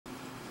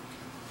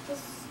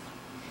this,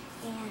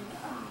 and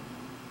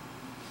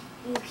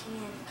you can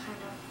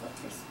kind of put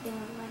your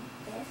spoon like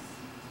this,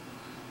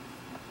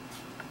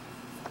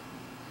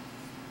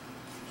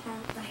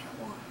 kind of like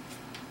one,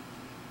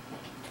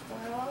 like it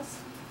twirls.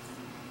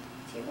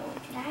 If you're really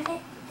good at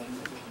it, then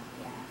you can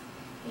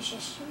use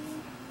your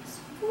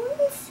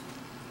spoons.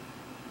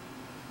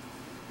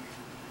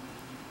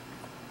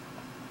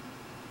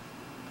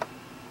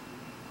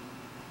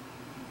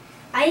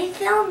 Are you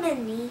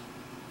filming me?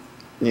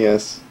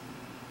 Yes.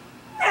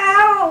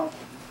 Ow!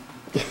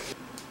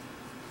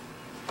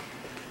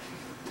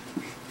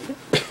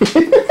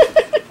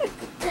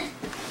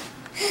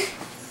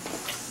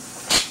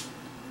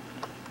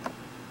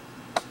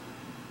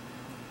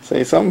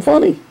 Say something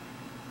funny.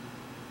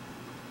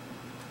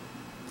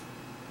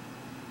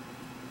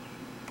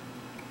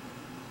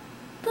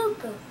 Boo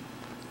boo.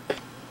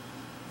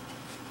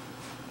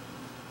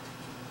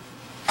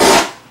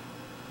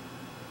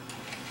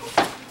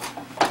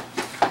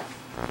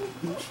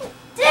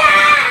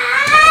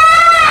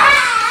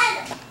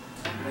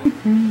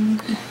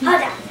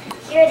 Hold on.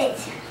 Here it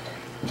is.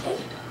 Okay.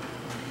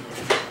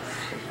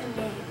 And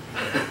then...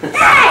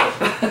 Hey!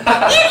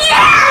 You get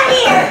out of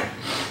here!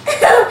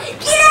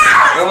 Get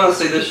out! I want to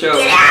see this show.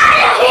 Get out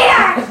of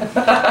here!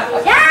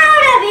 Get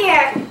out of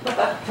here!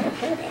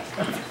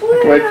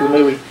 Wait for the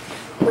movie.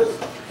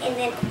 And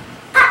then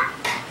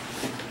up.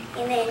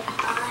 And then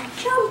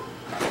jump.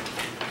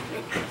 And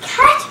then I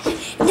cut.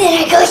 And then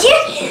I go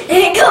here. And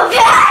then I go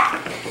back.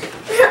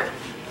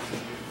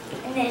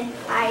 And then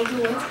I do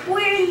a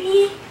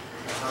whirly.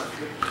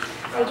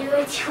 I do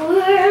a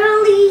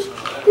twirly.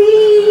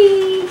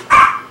 Wee.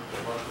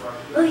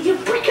 Oh, you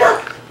pick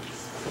up.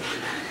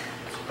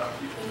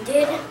 And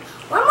then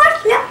one more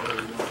flip.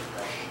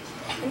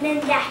 And then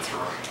that's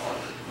all.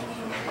 And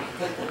then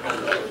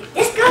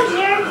this go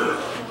here.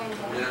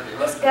 And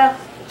this go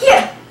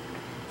here.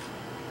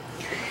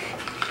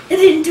 And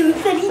then do a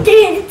funny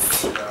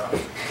dance.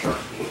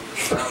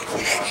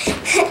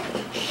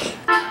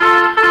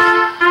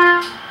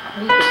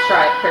 You could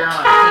try a pair on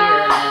here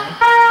and then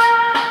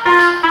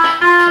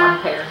one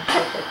pair.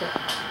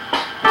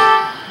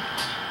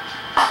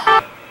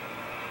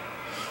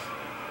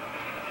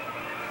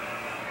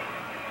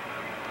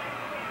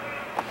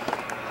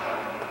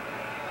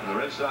 The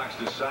Red Sox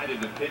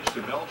decided to pitch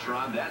to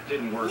Beltran. That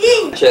didn't work.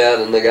 Chad,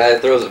 and the guy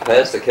throws it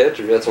past the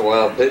catcher. That's a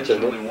wild pitch,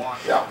 isn't it?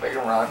 Yeah, make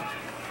him run.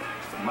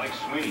 Mike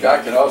Sweeney. The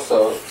guy can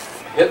also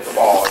hit the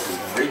ball if he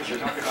can reach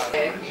it.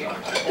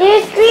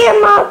 Here's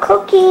Grandma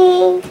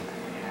cooking.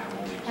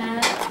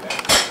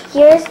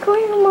 Here's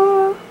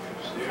Grandma.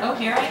 Oh,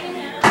 here I am.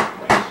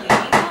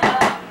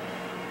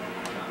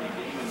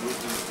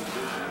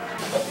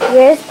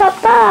 Here's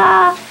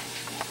Papa.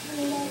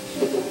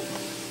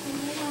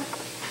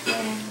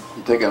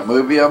 You taking a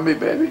movie on me,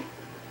 baby?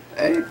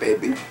 Hey,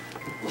 baby.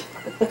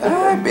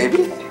 Hi,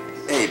 baby.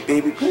 Hey,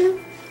 baby girl.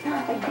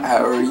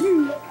 How are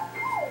you?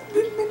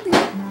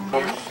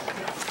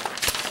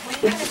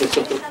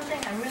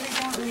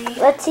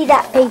 Let's see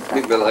that paper.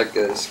 It'd be like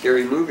a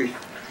scary movie.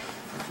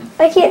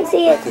 I can't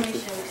see it.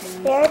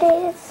 There it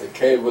is. A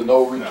cave with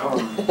no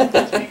return.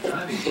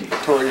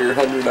 Tore your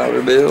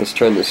 $100 bill. I was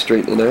trying to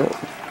straighten it out.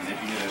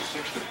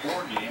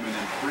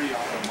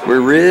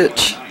 We're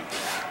rich.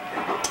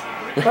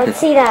 Let's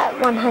see that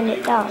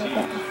 $100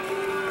 bill.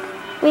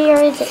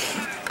 Where is it?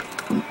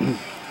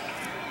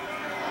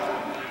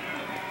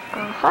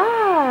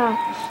 Aha!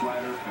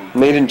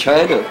 Made in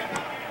China.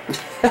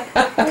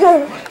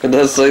 It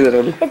does say that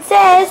on it. It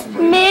says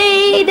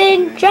made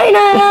in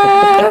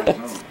China.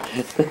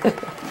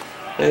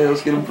 Hey,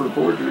 let's get him for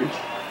forgery.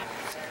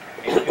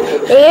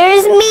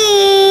 There's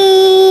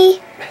me.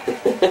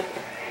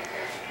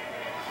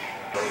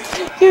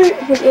 Here,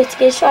 let's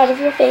get a shot of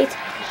your face.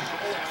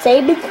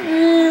 Say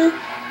boo.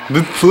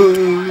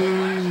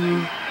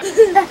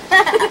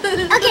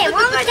 Okay,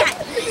 one more time.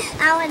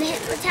 I want to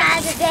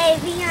hypnotize a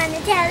baby on the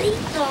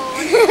telephone.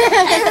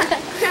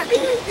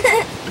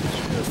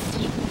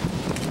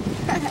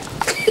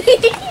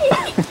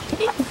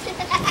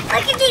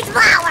 Look at these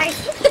flowers.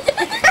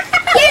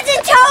 Here's a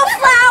toe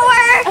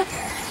flower.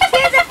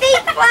 Here's a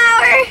fake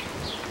flower.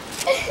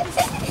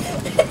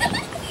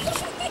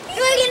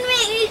 Look at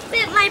me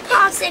spit my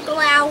popsicle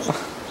out.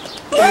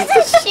 Here's a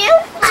shoe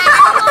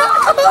flower.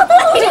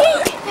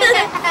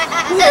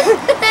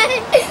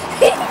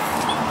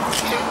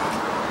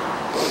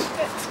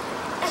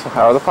 So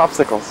how are the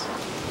popsicles?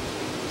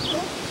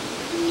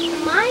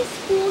 My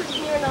school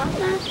here in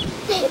Ottawa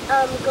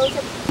goes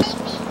up.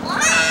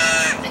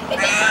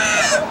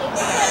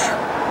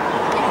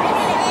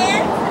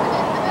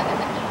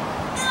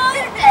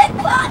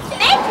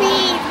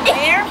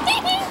 There.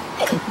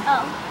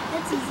 Oh,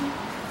 that's easy.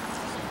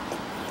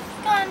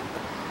 Gone.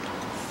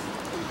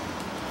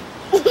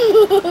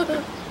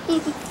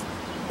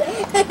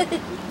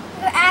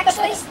 We're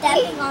actually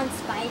stepping on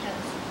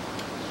spiders.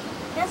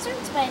 That's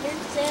not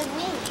spiders, they have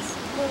wings.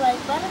 They're like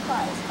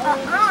butterflies.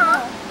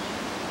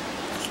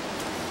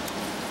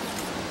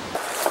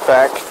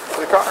 Back to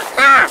the car.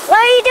 Ah, what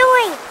are you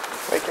doing?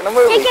 Making a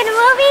movie. Taking a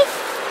movie?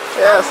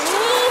 Yes.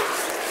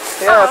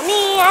 Oh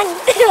man,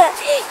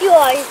 you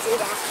always do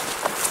that.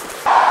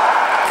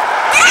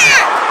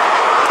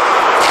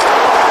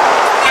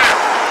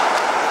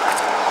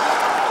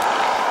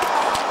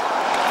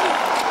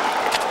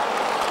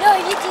 No,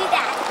 you do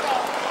that.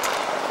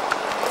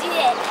 Do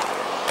it.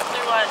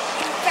 Do what?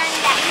 In front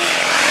of that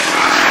mirror.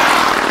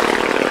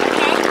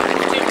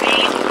 Do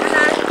Bean?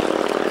 Okay?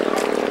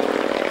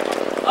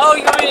 Oh,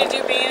 you want me to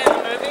do Bean in the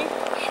movie?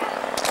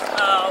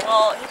 Oh,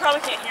 well, he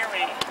probably can't hear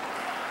me.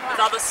 With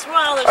all the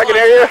swell, there's I can a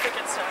lot hear you. of traffic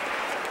and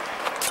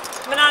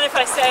stuff. But not if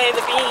I say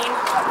the Bean.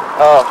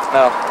 Oh,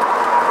 no.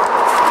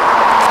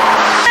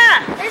 Ah!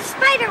 There's a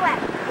spider web.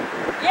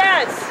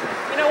 Yes!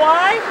 You know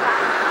why?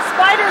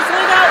 Spiders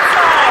live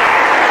outside.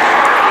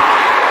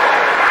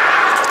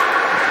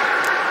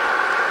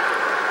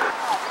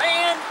 Oh,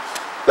 man.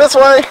 This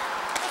way.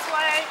 This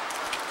way.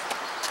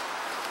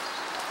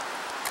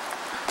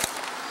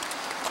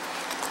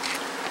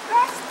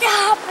 Rest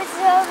stop is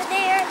over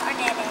there, or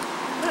did it?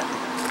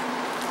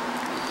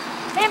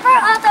 Remember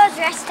all those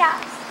rest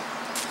stops?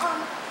 Do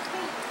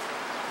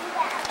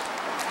that.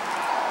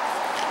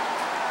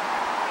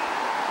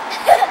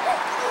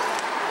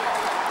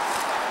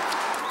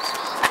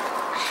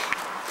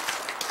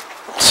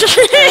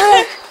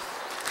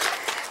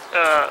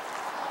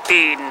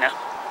 Bean.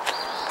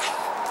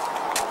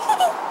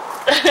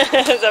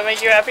 Does that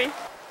make you happy?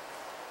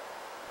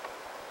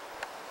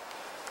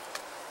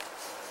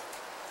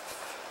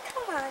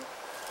 Come on.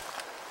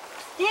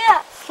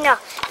 Yeah. No,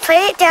 put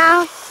it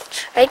down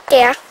right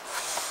there.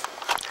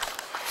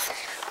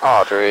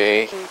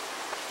 Audrey.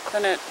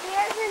 Then it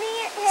There's an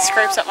ant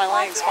scrapes up my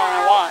legs while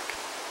I walk.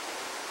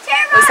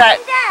 Was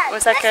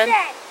was that good?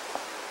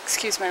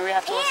 Excuse me, we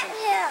have to listen.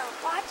 Anthill,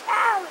 watch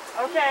out.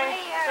 Okay,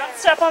 Beware. don't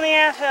step on the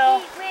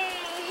anthill.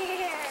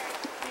 Beware.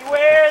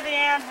 Beware the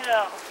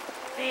anthill.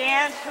 The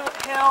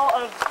anthill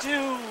of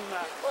doom.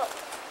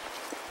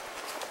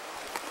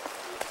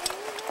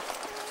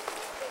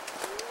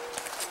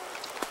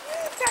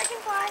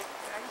 Dragonfly.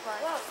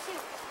 Whoa, two.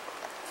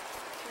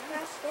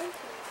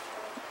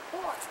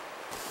 Four.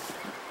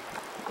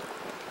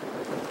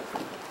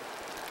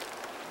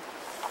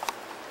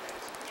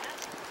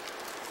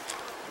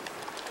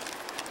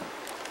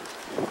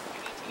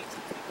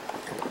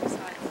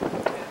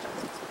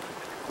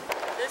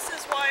 This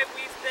is why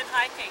we've been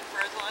hiking for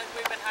as long as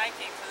we've been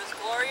hiking, for this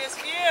glorious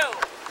view.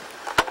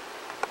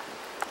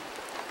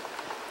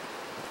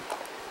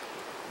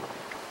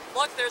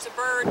 Look, there's a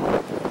bird.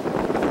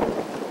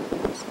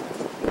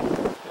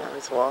 Now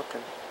he's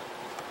walking.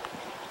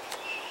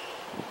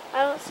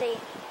 I don't see.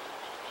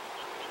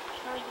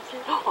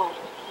 Oh,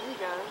 there you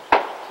go. Do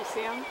you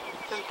see him?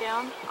 Jump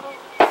down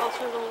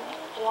closer to the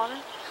water.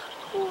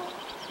 You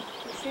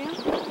see him?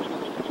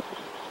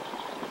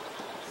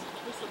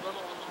 He's a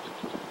little one.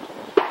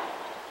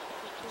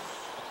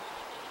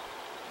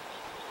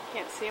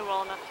 Can't see him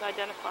well enough to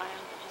identify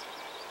him.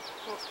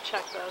 We'll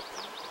check those.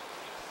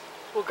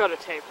 We'll go to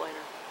tape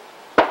later.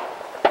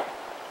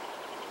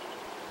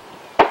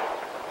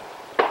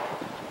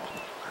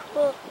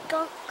 Well,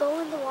 go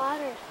in the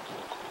water.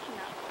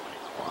 No, in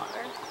the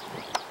water.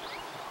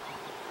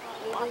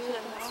 Maybe you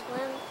can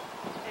swim.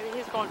 Maybe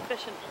he's going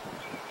fishing.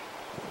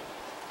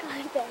 I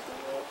bet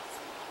he is.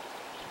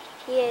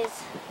 He is.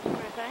 What do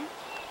you think?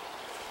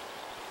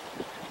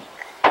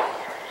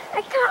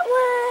 I caught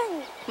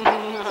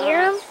one!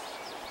 Hear him?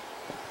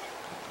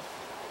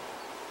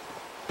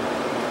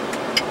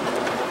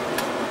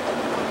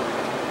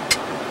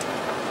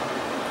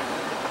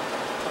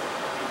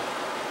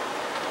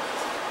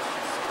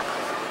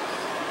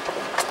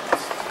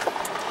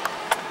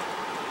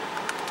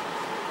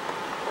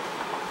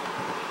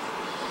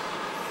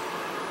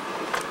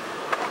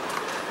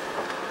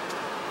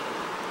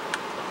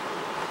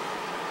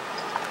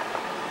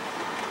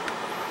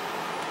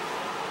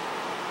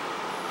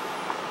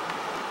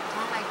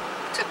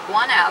 Took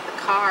one out of the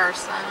car,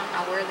 so I don't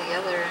know where the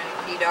other,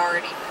 if you'd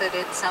already put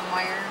it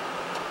somewhere.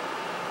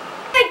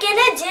 We're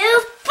gonna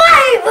do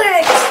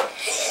fireworks!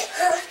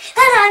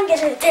 And I'm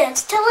gonna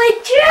dance till I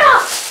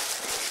drop!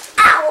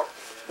 Ow!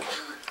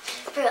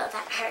 Bro,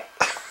 that hurt.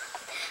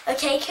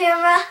 Okay,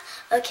 camera?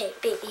 Okay,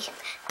 baby.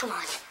 Come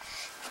on.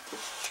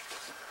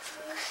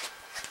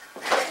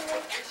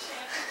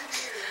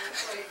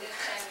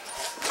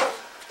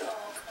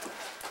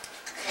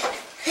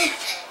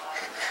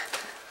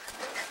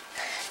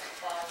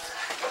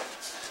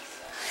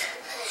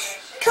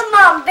 Come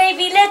on,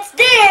 baby, let's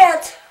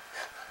dance!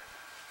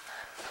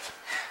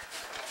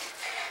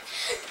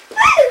 Woo!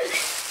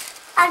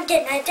 I'm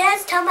gonna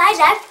dance till my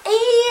life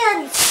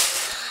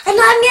ends! And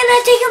I'm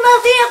gonna take a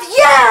movie of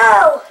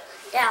you!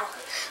 Now,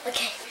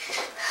 okay,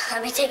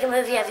 let me take a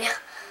movie of you.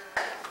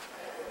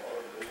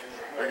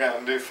 We're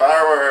gonna do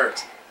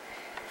fireworks.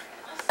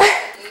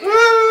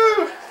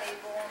 Woo!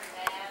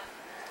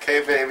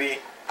 Okay, baby.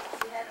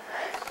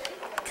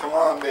 Come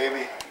on,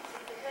 baby.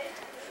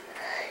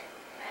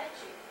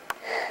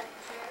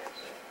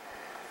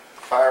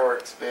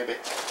 Fireworks, baby.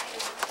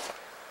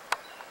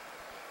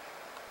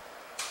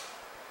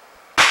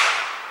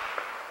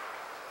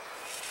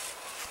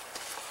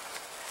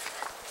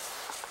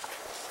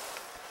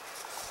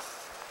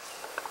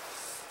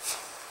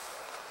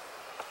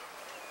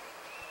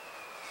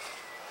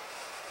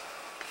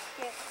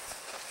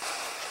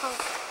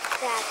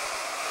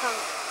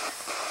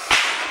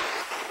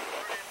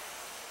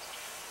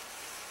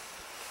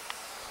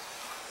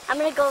 I'm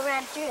gonna go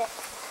run through it.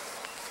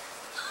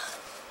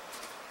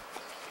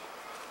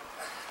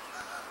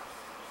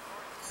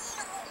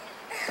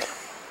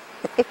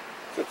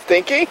 Is it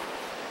stinky?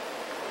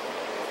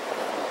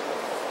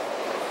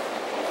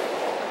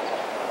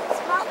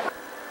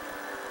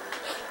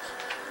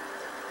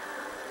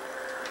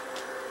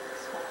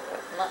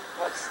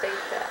 What state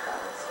that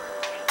was?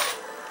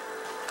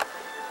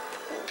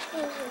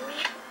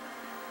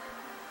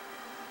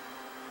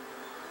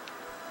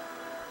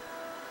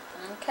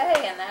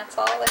 Okay, and that's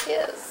all it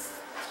is.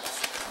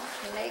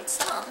 He made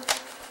some.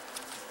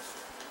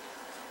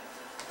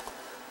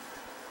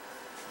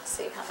 Let's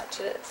see how much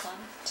it is. 1,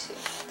 2,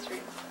 3,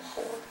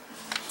 4,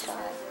 5,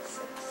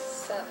 6,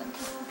 7,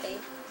 8,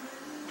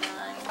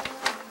 9,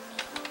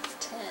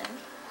 10.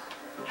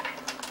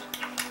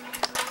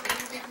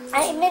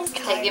 I'm in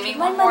Okay, charge. give me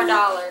one more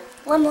dollar.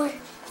 One more. And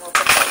we'll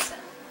put this in.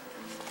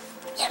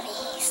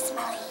 Yummy,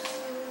 smelly.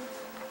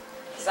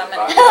 Cause I'm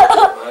gonna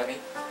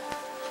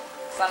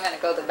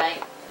go to the bank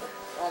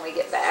when we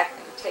get back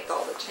and take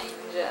all the change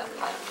up.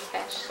 My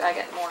cash, I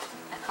got more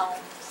at home.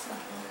 So.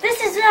 This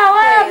is how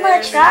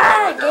much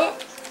I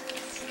get.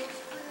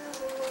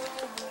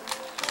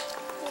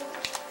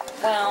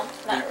 Well,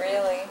 not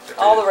really.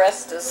 All the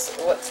rest is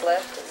what's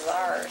left is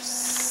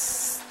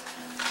ours.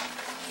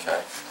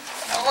 Okay.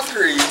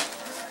 Audrey,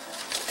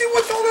 do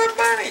what's all that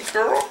money,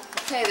 girl?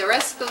 Okay, the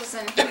rest goes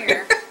in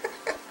here.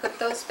 Put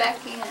those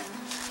back in.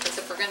 Because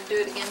if we're gonna do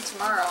it again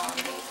tomorrow, I'll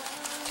need.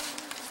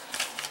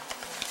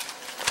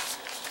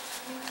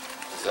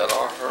 Is that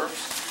all hers?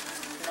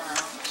 No,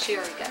 she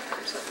already got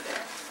hers over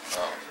there.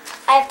 Oh,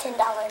 I have $10.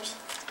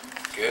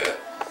 good.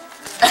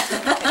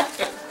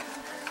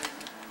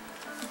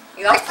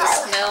 You like to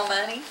smell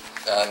money?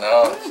 I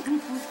know.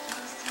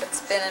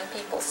 It's been in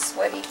people's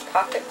sweaty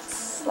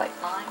pockets like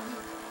mine.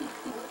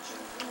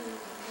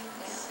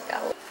 Yeah, I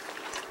got a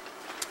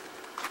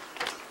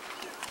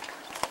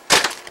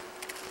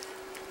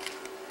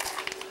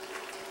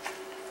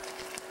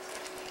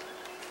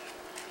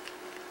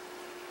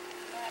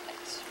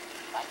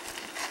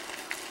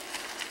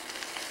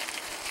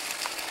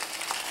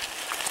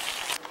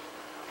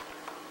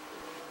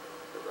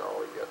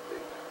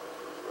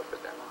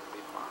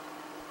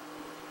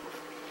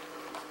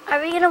Are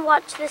we gonna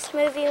watch this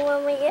movie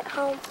when we get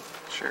home?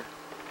 Sure.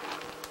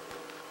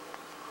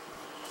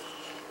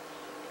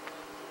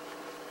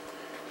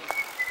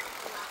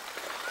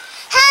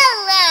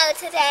 Hello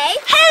today.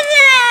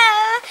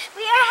 Hello!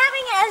 We are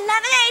having a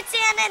lemonade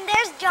stand and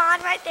there's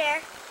John right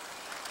there.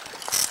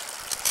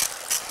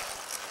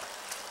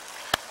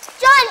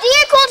 John, do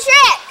your cool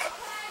trick!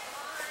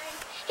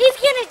 He's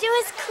gonna do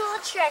his cool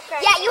trick right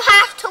now. Yeah, you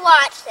have to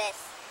watch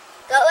this.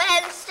 Go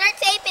ahead and start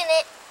taping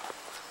it.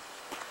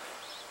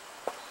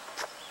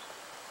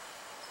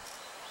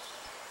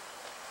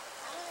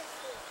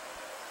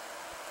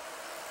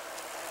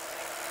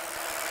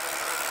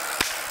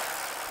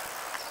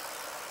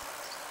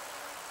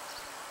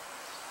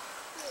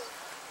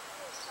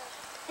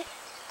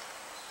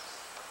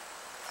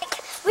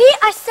 We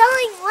are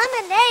selling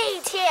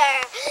lemonade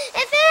here.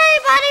 If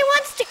anybody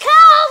wants to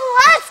come,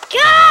 let's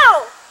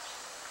go!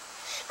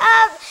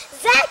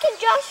 Zach and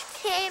Josh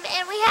came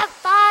and we have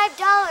 $5.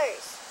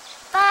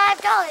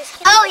 $5.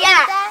 Can Oh you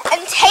yeah, believe that?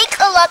 and take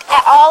a look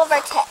at all of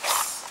our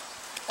ticks.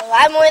 A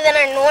lot more than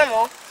our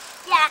normal.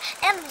 Yeah,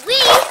 and we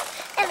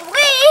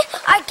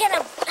are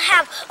gonna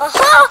have a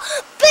whole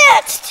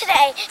bunch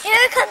today.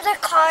 Here comes our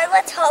car.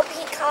 Let's hope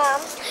he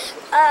comes.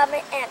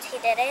 And he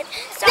didn't.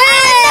 So I'm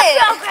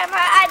the programmer.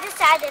 I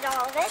decided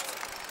all of it.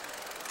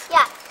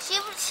 Yeah,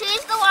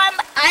 she's the one.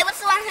 I was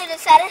the one who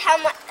decided how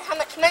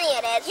much money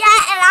it is.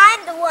 Yeah, and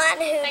I'm the one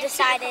who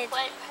decided.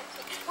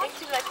 Thanks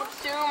to the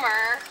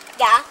consumer.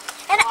 Yeah,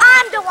 and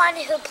I'm the one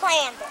who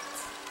planned it.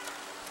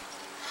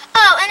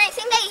 Oh, and I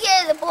think I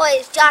hear the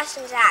boys, Josh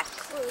and Zach.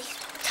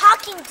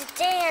 Talking to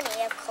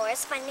Danny, of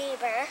course, my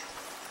neighbor.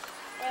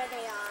 There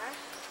they are.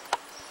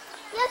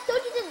 Yes,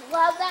 don't you just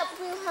love that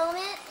blue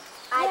helmet?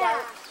 I Yeah.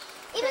 don't.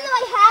 Even though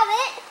I have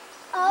it.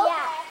 Oh.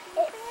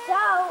 Yeah, it's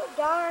so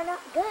darn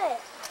good.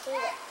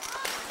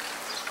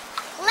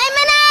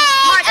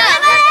 Lemonade!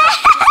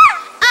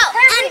 Oh,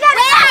 and we gotta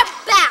we're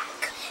back.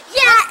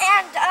 Yeah,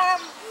 and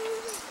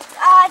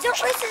don't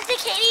listen to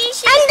Katie.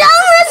 And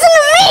don't listen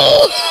to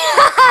me!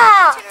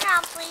 Turn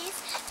around, please.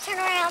 Turn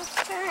around,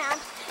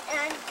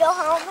 and go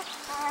home.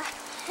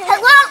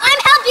 Hello, I'm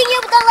helping you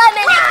with the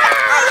lemonade.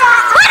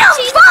 I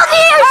don't bother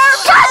you!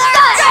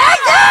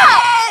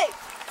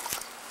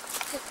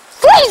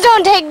 Please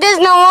don't take this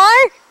no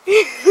more.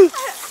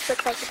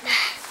 Looks like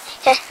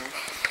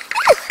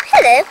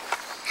Hello. Is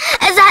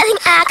that thing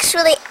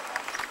actually...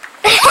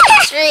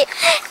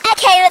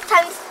 Okay, let's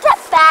time to step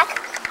back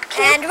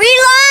and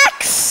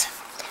relax.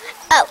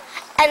 Oh,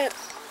 and...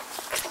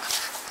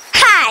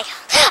 Hi,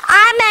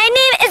 my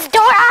name is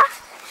Dora.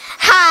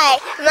 Hi,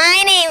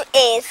 my name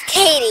is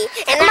Katie.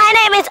 And my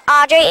name is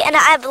Audrey, and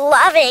I'm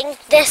loving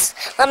this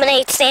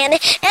lemonade stand.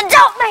 And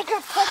don't make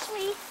her push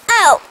me.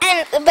 Oh,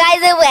 and by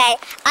the way,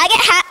 I get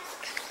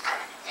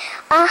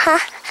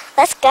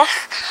Let's go.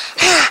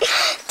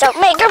 Don't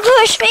make her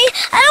push me.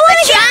 I don't want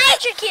to get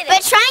electrocuted.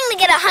 We're trying to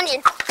get $100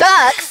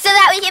 so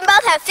that we can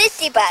both have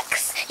 $50.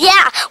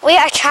 Yeah, we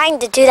are trying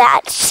to do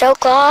that. So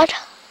glad.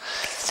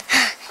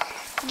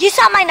 You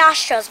saw my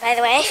nostrils, by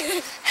the way.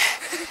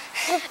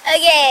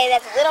 Okay,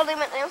 that's a little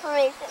bit of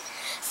information.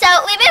 So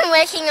we've been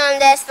working on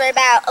this for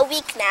about a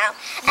week now,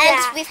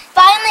 and we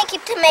finally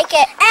keep to make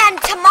it.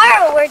 And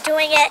tomorrow we're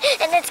doing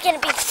it, and it's gonna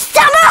be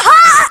summer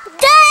hot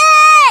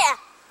day.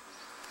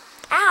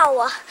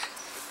 Ow.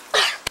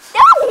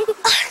 No.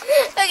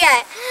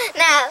 Okay.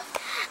 Now,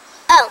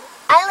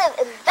 I live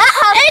in that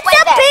house. It's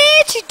a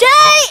beach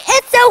day.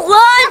 It's a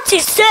one to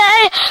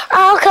say.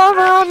 Oh come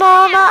on,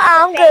 Mama,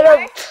 I'm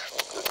gonna.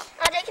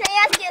 Audrey, can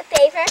I ask you a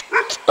favor?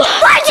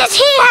 Why does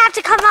he have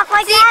to come up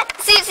like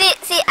that? See,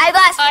 I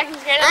lost 1, 2,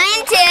 3,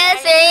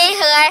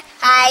 4,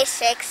 5,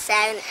 6,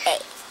 7,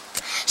 8.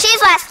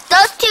 She's lost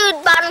those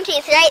 2 bottom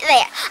teeth right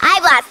there.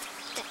 I've lost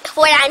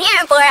 4 down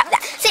here and 4 up there.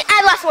 See,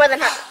 I've lost more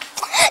than her.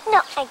 No,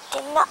 I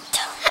did not.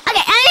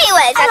 Okay,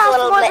 anyways, that's a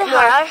little bit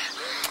more.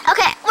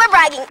 Okay, we're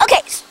bragging.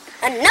 Okay,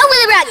 no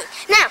really bragging.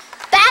 Now,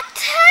 back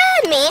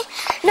to me.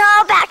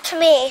 No, back to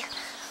me.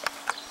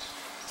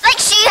 Like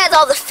she has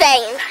all the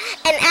fame.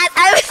 And as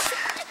I was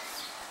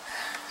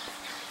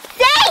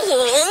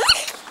saying,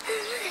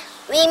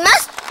 we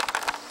must...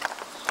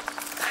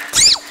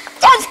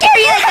 Don't scare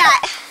you like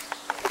that.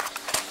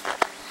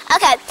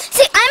 Okay,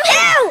 see, I'm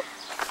here.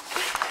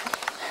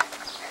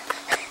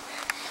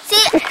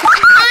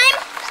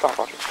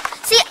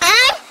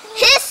 I'm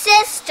his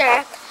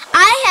sister.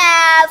 I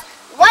have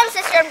 1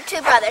 sister and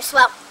 2 brothers.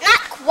 Well,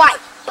 not quite,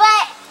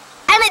 but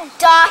I'm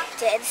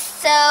adopted,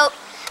 so...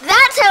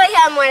 That's how I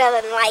have more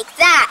than like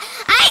that.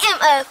 I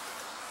am a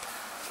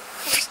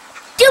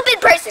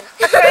stupid person.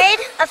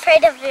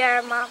 Afraid of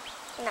your mom?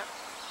 No.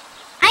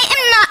 I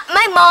am not.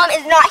 My mom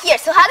is not here,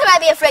 so how can I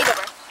be afraid of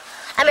her?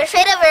 I'm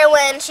afraid of her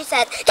when she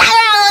said,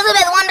 "Catherine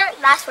Elizabeth Wonder."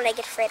 That's when I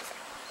get afraid of her.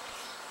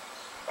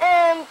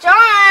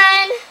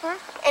 John.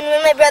 And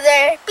when my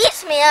brother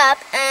beats me up,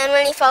 and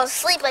when he falls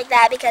asleep like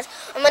that, because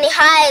when he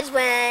hides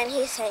when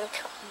he's saying.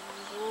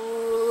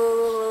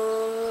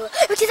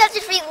 Which is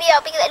actually freaks me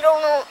out because I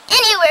don't know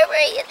anywhere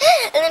where he is.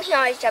 And then he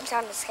always jumps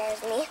out and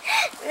scares me.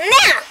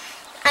 Now,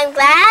 I'm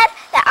glad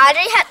that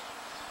Audrey had...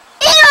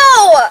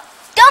 Ew!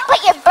 Don't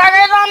put your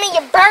burgers on me,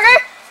 you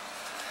burger!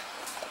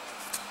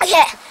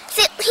 Okay,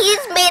 see,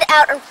 he's made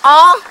out of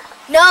all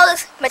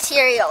nose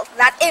materials.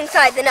 That's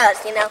inside the nose,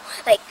 you know?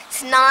 Like,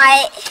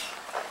 snot,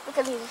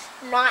 because he's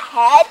not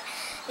head,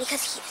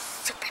 because he's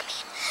super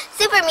mean.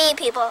 Super mean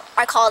people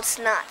are called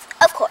snots,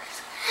 of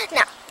course.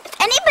 Now, if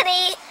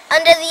anybody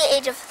under the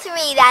age of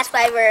 3, that's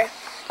why we're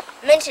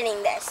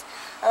mentioning this.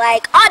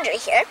 Like Audrey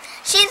here,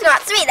 she's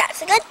not 3,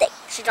 that's a good thing.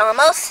 She's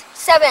almost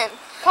 7.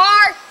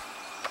 Car!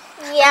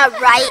 Yeah,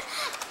 right.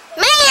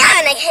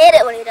 Man, I hate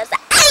it when he does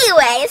that.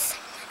 Anyways,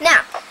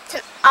 now,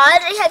 since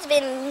Audrey has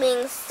been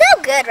being so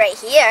good right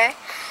here,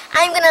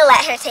 I'm gonna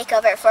let her take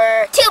over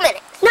for 2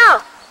 minutes.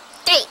 No.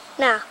 3.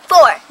 No.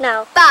 4.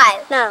 No.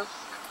 5. No.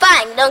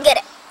 Fine, don't get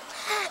it.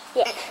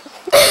 Yeah.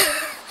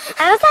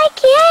 I was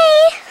like,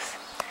 yay!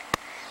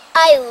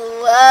 I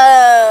love...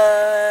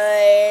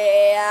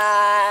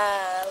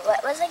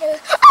 what was I gonna...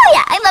 Oh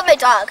yeah, I love my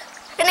dog.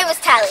 Her name was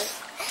Tally.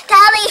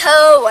 Tally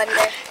Ho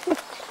Wonder.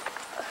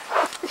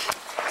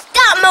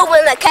 Stop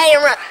moving the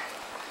camera.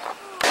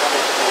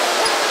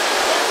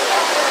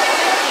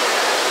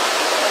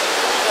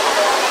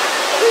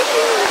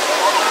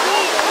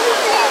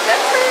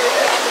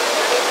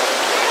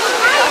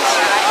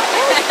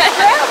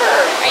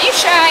 Are you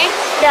shy?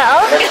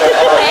 No. Hey,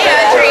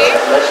 Audrey.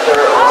 Mr.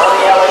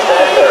 Ronnie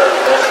Alexander,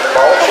 Miss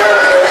Vulture,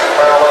 Miss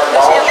Marilyn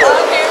Vulture,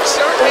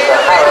 Mr.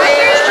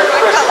 Harris, Mr.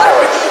 Chris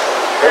Harris,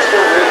 Mr.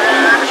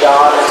 Ricky,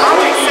 John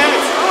Ricky,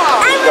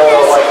 go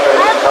to White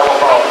Coast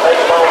telephone,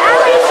 payphone,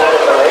 or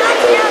information,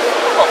 please.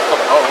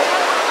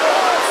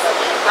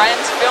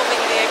 Ryan's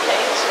filming the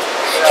occasion.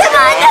 Come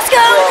on, let's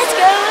go, let's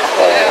go.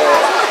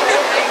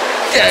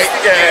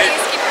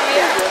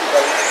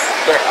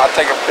 I'll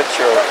take a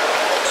picture of it.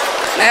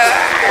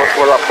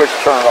 What do I push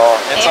turn it on?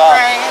 It's on.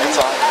 It's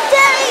on.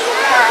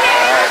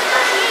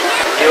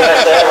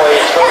 USM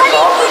First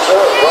Officer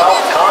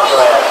Ralph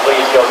Conrad,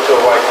 please go to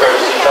a White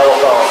Courtesy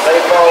telephone,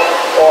 payphone,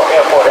 or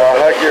airport.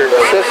 Hug your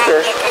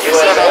sister.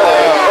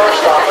 USM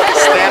First Officer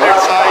Standard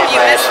Ralph size.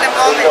 You missed the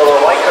Conrad, please go to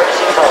a White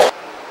Courtesy telephone.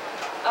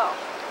 Oh.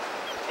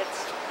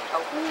 It's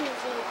open.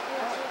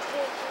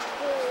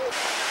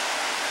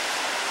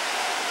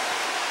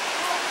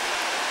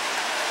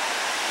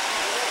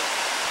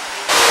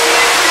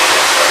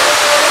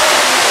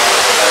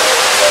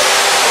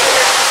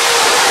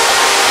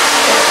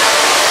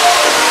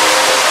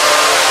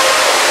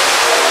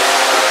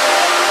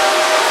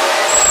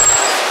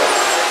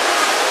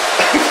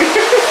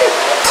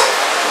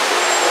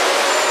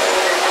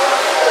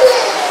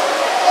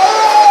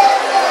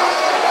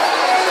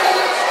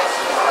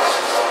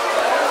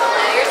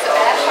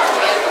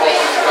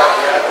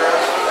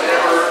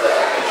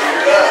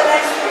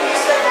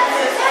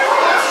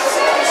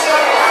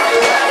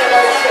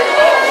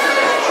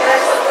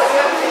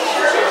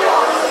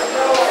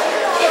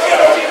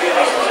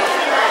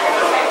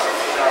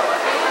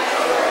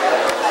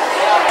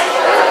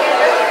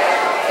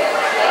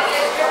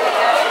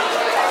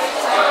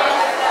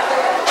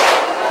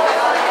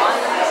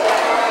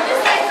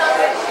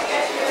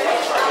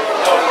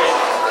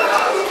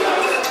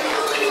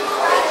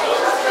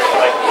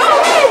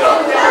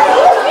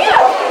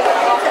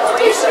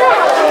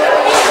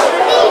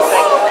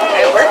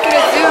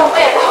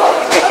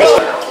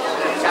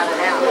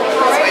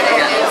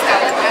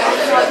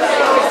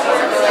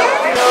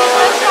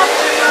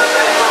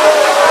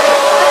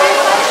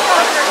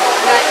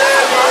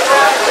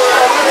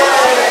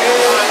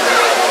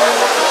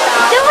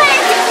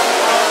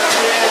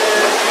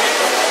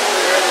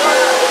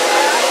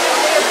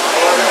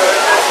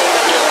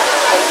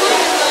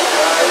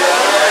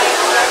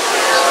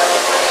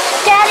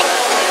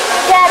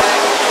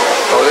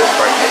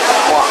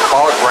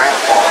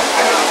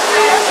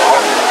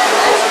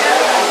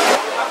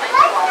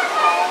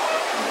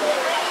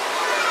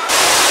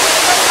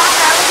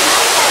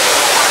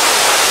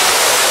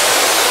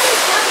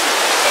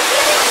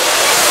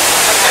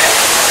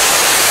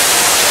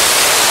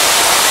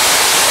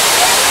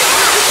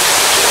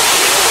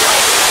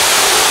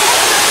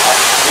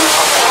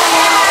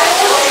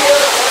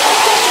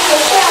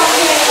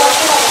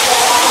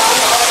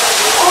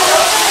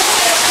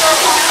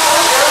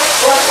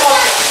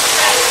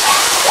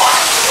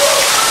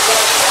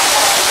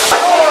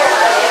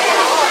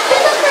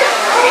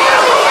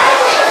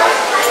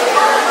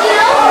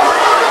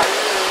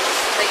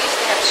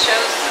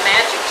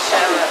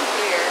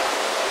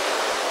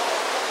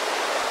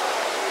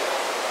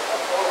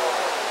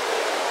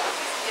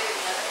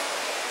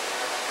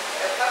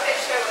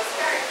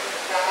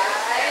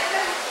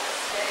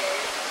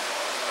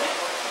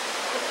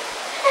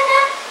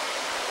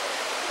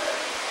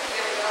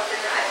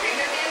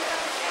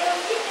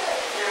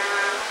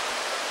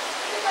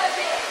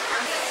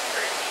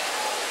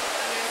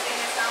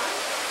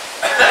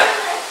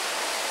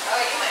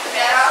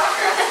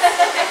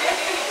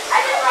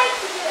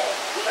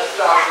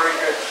 not a very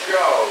good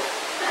show.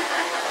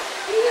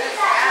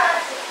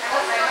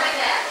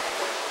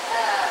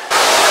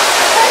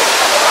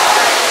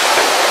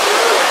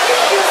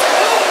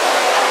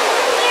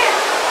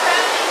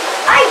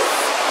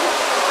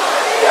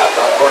 Yeah, it's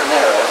not going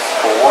there. That's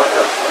for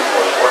workers.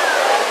 People who work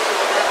there.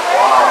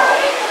 Wow.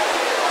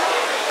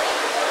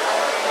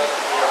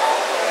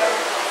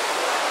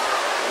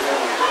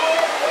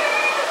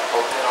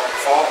 Hope they don't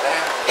fall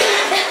down.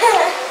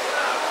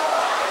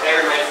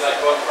 Everybody's like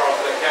going across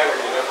the camera,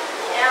 you know?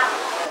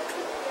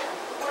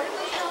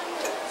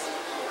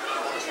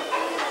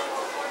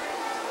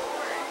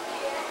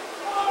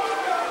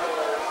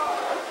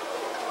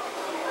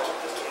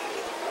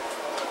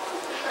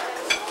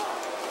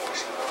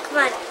 Come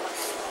on,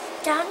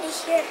 down to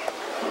here.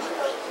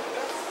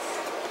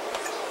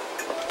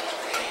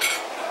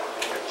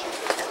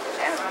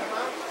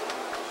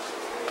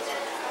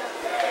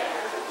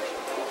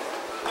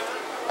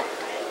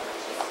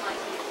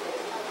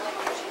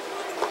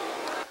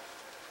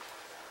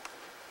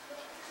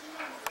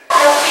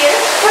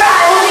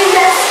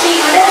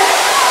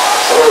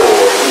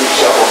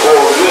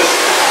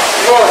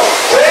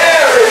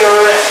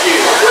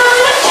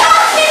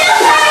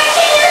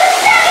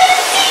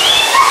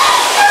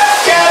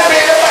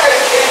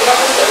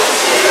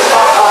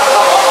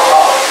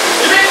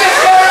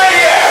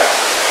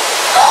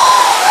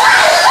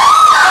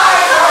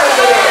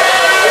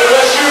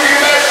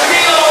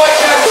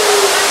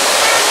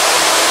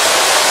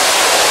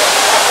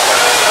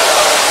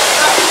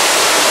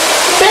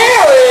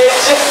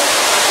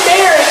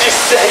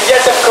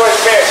 Yes, of course,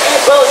 marriage.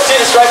 Well, let's do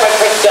this right, my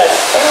princess.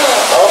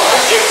 Oh,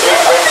 you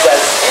sweet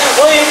princess.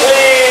 Will you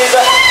please,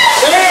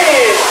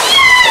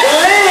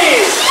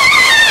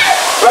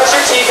 brush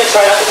your teeth and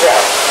try not to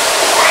drown.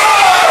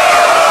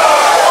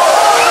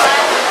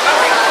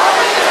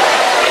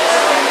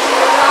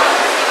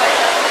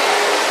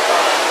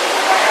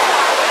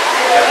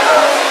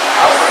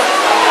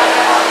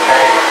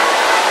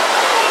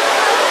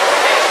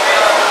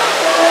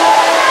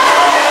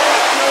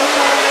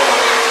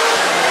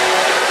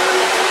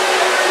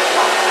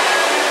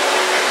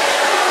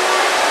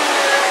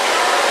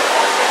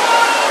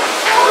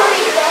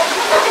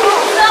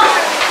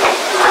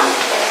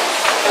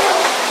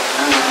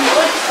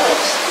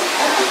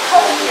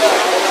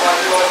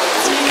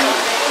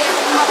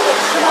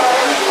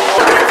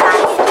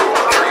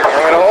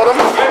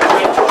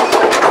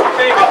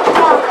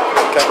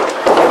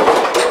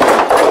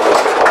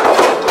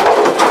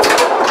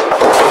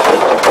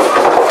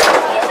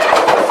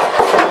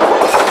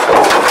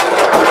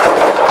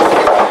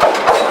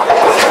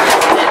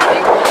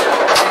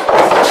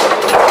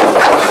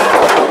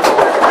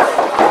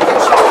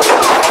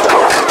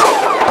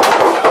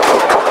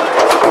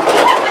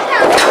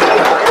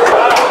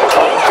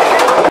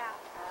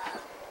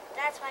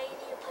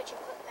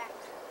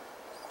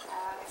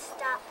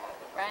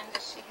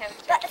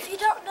 But if you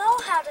don't know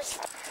how to see,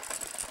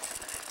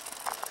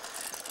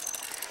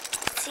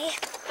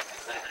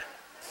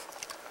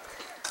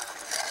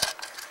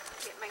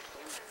 Get my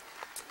camera.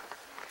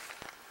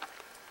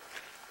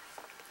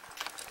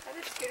 I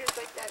did scooters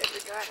like that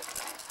every drive.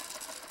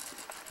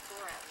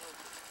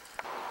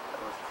 That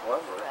was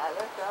clever. I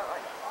looked out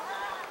like,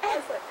 wow,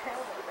 it's like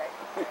penalty back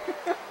there.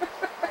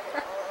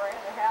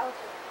 Around the house,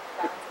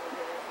 I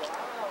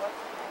don't know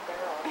what's in that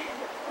barrel. I think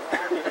it's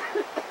around.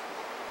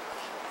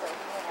 So he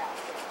went out.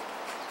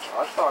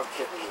 I saw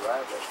Kitty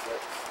Rabbit,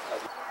 but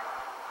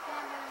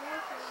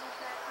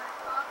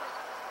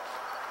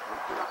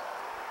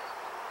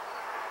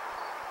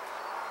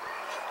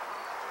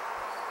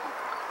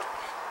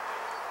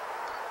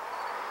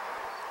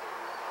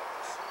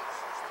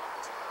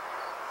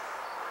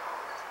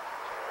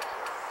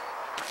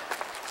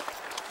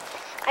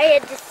I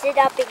had to sit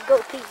up and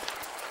go pee.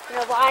 You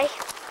know why?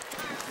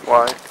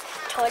 Why?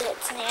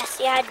 Toilet's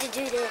nasty. I had to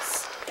do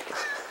this.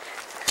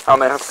 How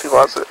nasty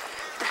was it?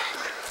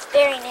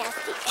 Very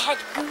nasty. It had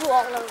goo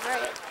all over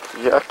it.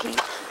 Yucky.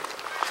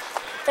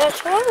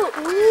 That's right.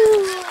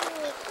 Ooh.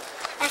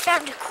 I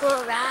found a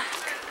cool rock.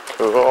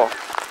 Cool.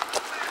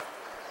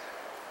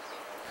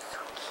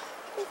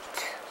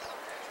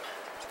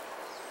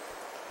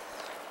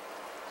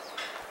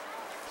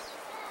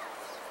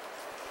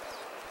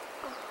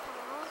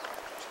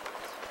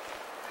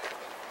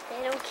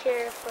 They don't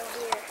care if we're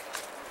here.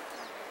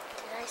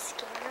 Did I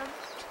scare them?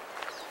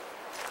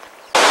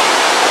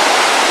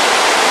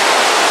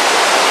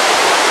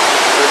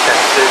 Look at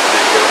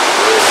Sydney go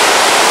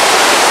through.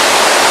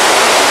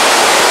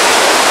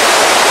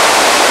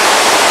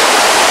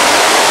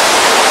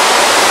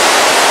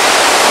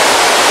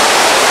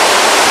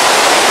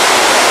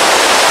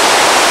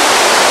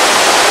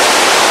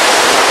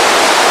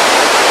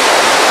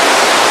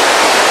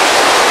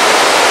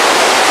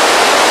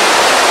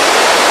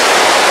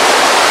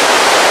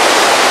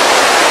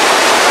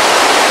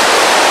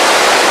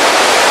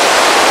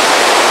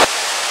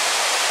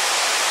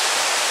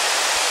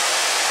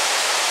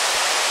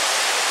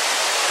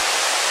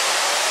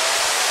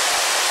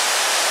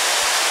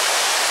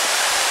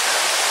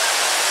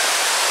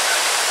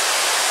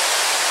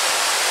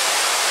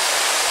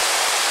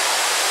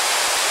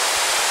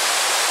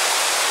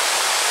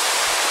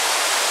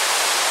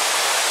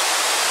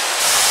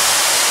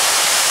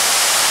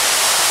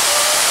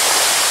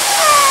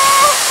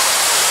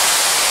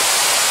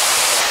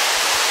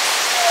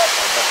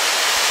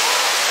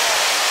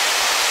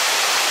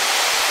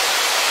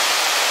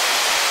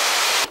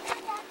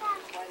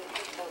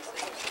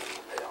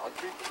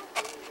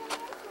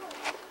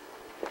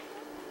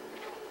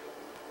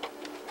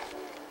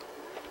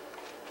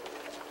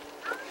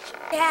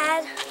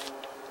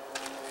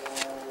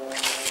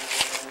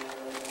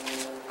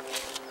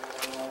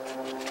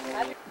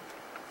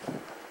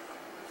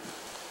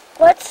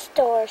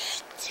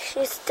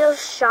 She's still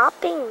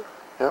shopping.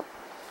 Yep.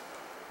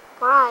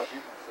 Why?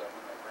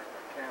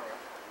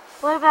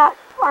 What about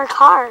our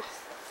car?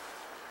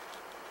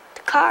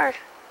 The car.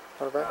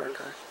 What about her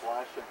car?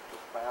 Flashing the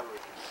battery.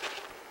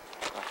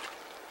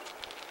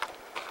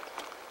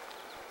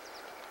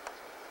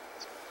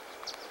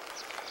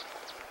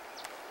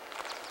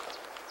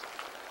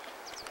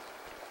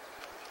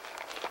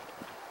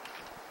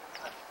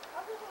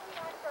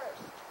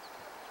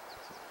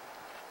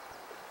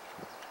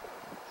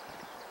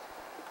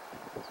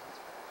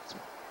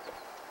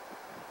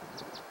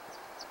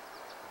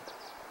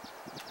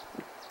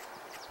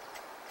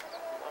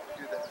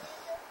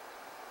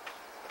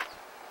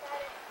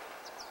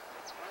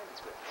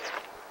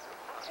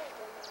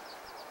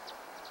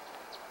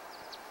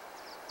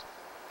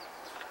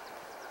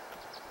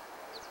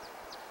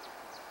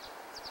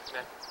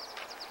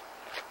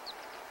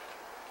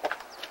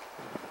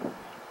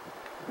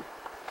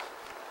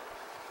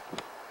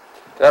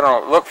 That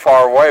don't look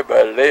far away,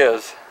 but it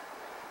is.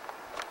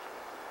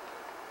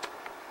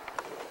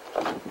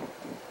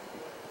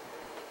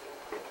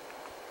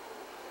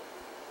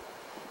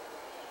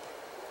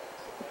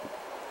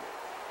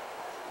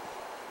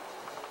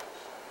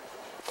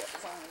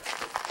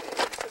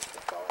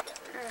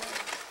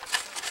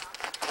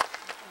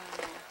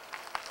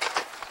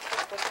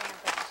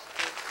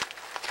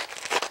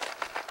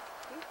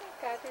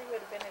 Audrey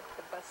would have been at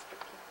the Buster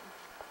Keaton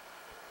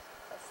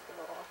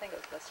Festival. I think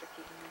it was Buster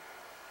Keaton.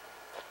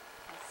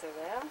 I said,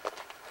 well,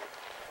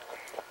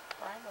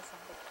 Brian was on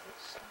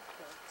vacation,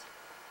 but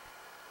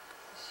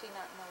is she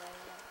not in the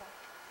lady like that?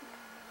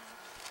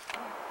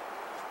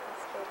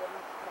 Let's go down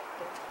back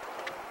there.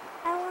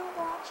 I want to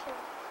watch it.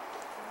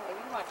 Oh, you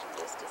can watch it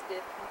just as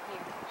good from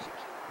here. She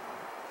can't.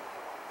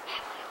 I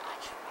want to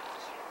watch it from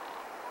here.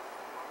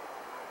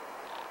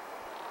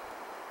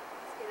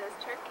 See those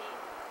turkey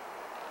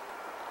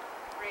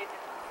raisins.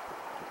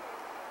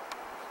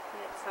 He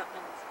had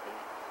something in his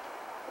feet.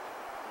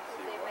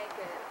 They make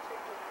a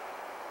turkey.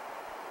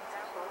 I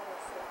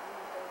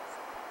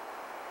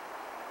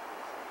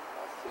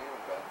see him,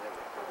 but I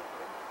never heard of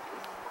him.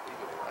 He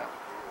was around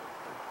here.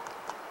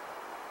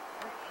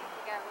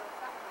 You got a little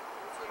something like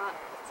this here. Hot.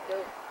 Let's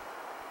go.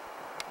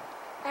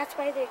 That's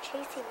why they're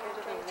chasing Go to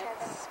after the each other.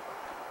 next spot.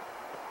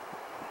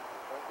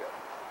 I've got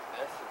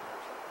nest in there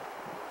or something.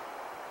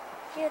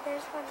 Here,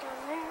 there's one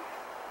down there.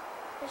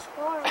 There's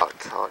four.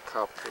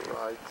 Helicopter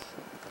rides.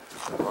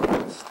 All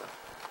that stuff.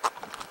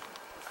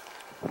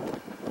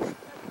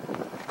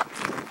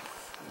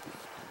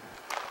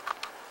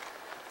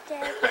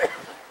 Dad,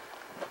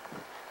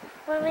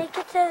 when we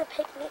get to the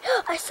picnic,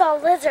 I saw a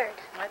lizard.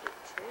 I did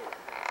too.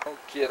 Don't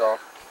get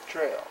off the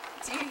trail.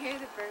 Do you hear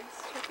the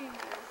birds chirping?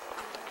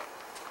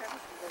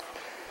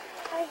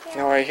 I hear.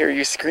 Now I hear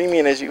you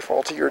screaming as you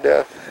fall to your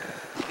death.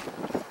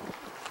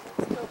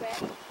 Let's go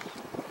back.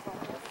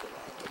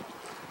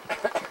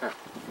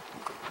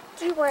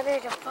 Do you want her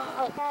to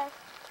fall?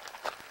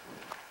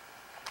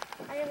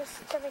 I have a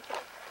stomach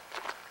ache.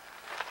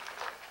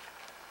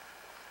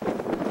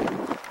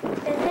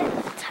 Is it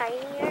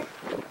tinier?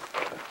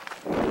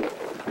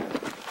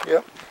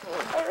 Yep.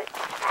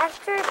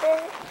 After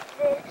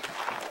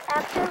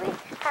after we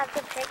have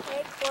the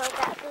picnic, will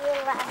that be the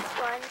last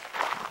one?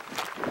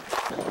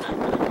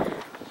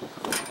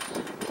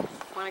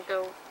 Want to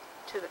go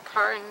to the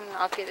car and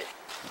I'll get it.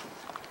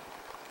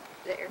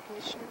 The air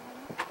conditioner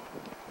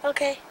on?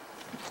 Okay.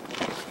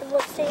 And we'll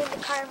stay in the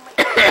car and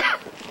wait.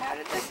 How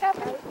did this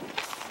happen?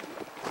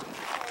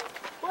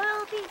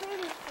 We'll be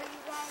ready for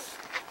you guys.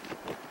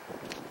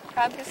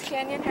 How'd this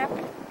canyon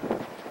happen?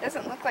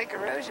 Doesn't look like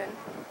erosion.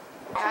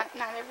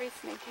 Not every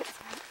snake hits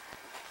one.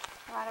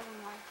 A lot of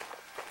them are.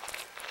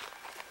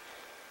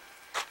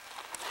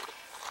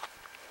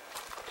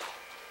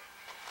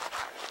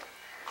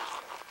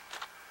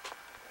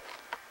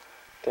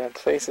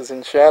 Dad's face is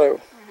in shadow.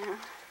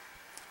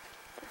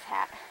 This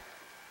hat.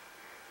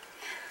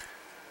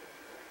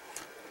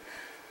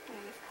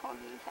 And this whole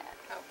new hat.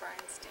 Oh,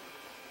 Brian's doing.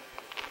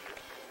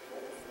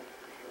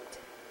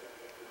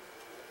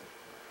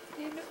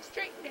 Stand up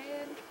straight,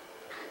 Dad.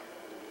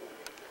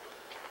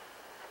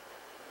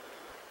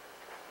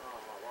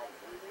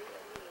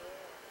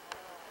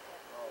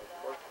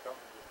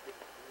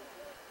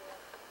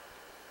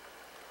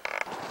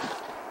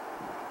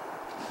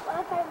 What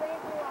if I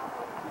landed on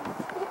my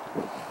feet?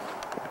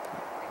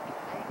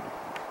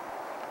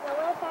 Now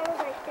what if I was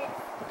like this?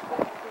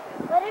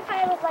 What if I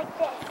was like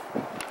this?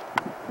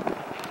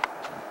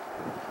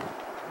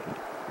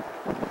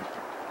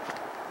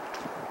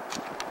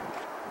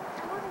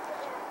 I want to do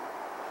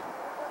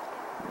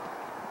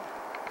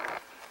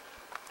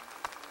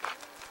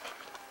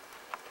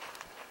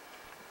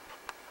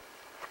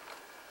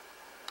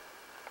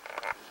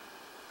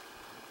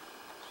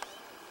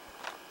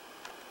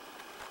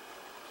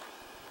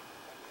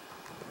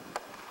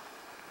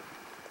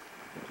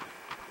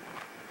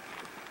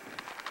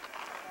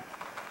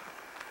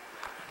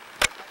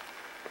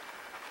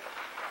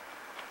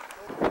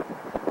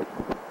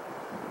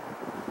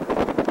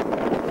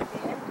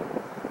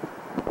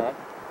that.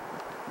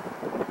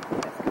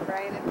 That's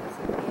right, it was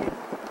at the end.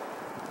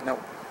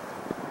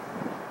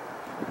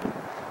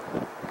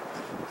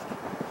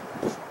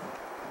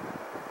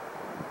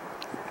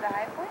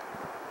 driveway?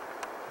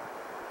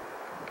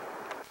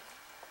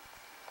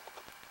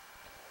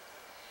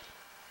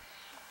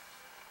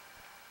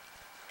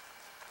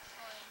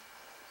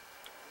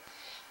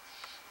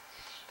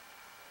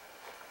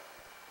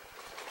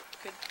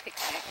 Good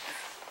picnic.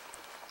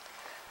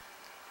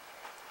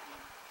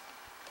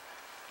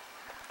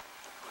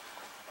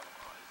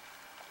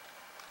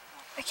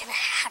 We're gonna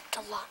have to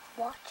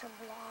watch a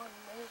long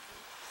movie.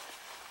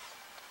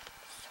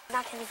 I'm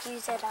not gonna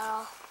use it at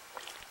all.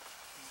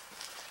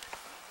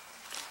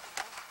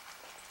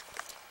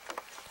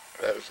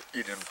 That was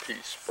eating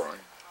peace, Brian.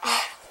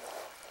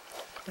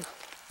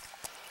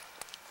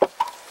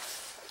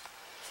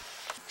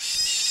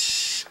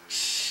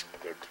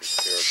 Go take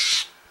care of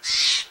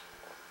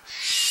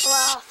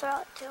Well, I'll throw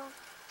it to him.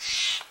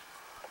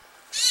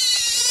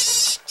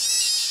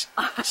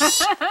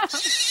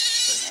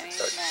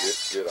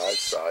 good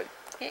eyesight.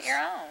 Get your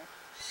own.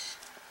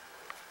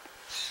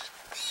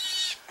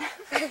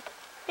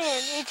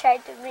 Man, you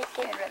tried to make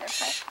it. I'd rather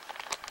fight.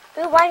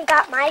 Who one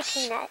got my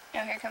peanut? Oh,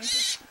 here comes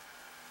the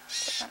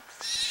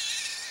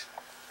chipmunks.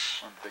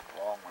 One big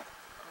long one.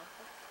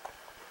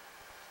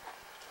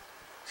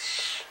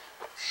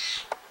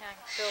 Yeah, I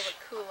can feel the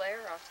cool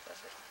air off of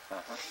it.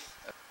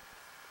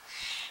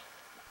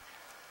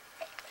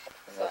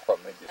 And that's what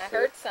made you I sick.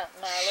 heard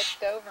something. I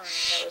looked over and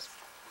there was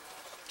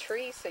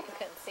trees, so you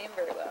couldn't see them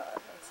very well.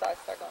 And so I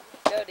started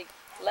going, Jody,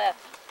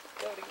 left.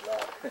 Jody,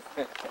 left.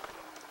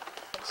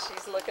 And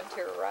she's looking to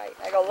her right.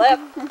 I go,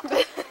 left.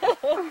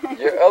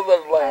 Your other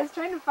I was left.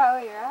 trying to follow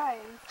your eyes.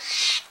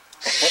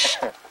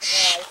 And then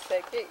I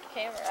said, get your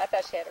camera. I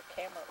thought she had her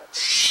camera with her.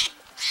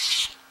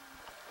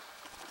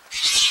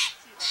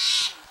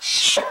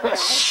 I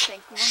was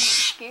thinking, I'm not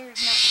scared,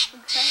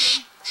 not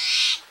excited.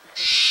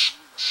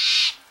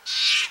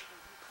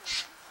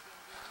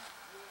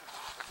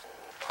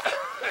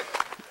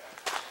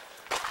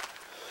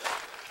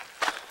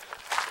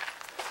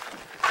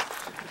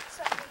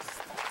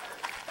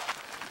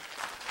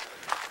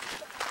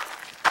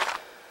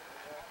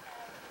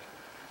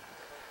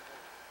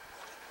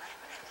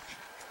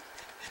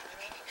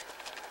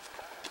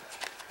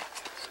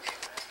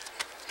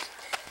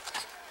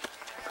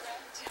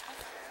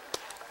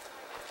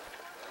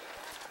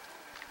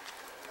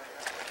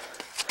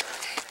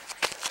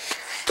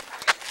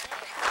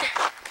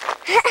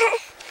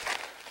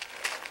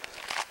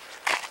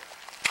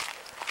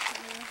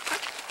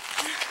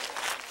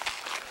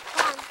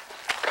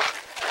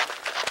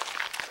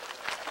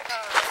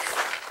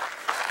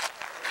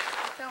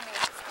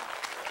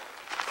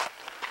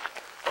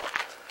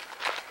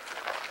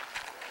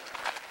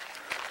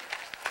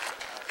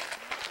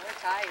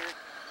 Tired.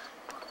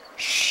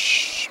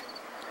 Shh.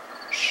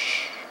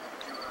 Shh.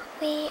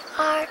 We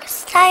are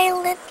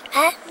silent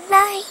at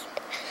night.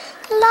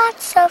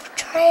 Lots of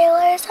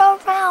trailers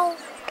around.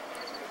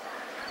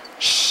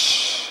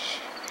 Shh.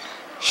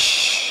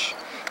 Shh.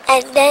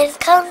 And then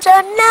comes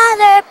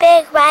another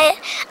big riot.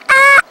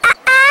 Ah, ah,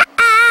 ah,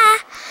 ah.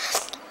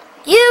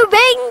 You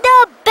ring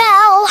the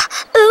bell.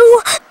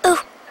 Ooh,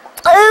 ooh,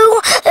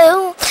 ooh,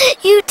 ooh.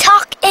 You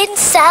talk and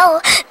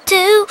sell.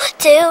 Do,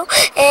 do.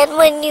 And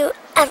when you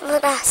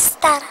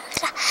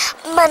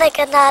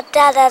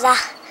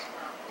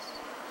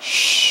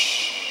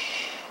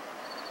Shh.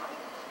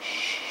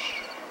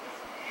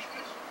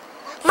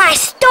 My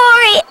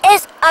story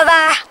is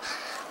over.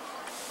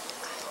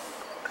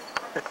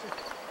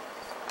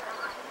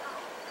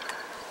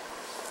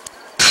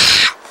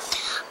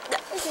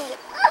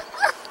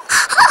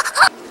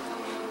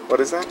 What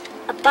is that?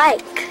 A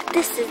bike.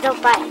 This is a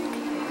bike.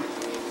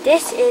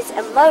 This is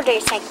a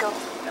motorcycle.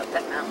 Up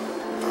that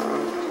mountain.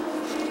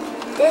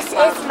 This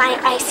is my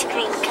ice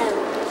cream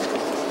cone.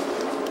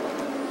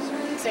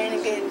 Is there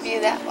any good view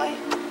that way?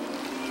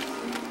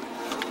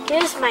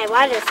 Here's my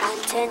water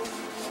fountain.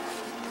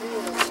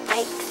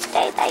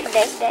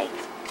 Day.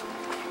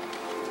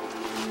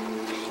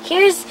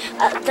 Here's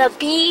the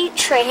bee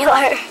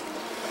trailer.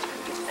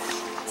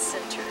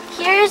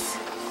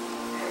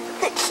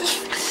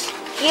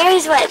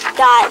 Here's what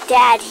got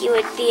Dad. He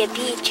would be a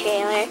bee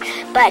trailer,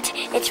 but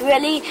it's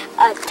really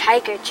a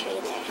tiger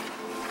trailer.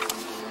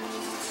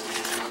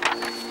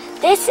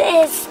 This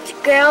is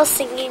girls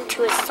singing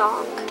to a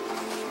song.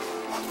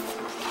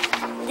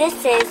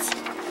 This is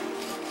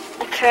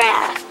a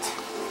craft.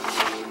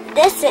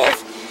 This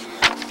is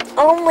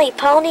only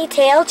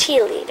ponytail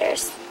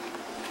cheerleaders.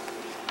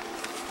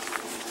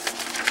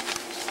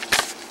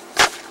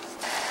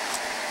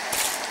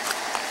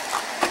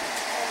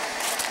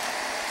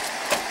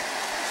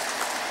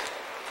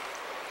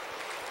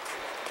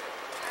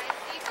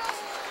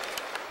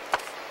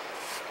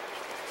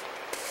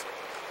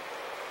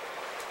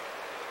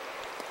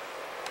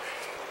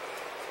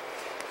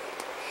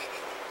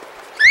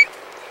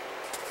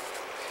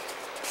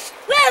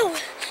 Whoa!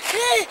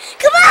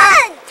 Come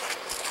on!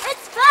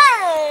 It's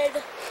fun!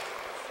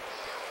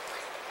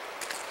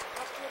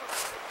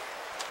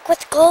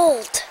 With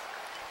gold.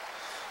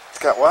 It's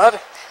got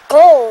what?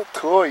 Gold.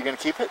 Cool, you gonna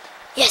keep it?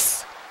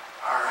 Yes.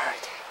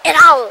 Alright. And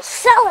I'll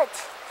sell it.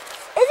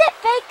 Is it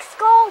fake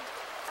gold?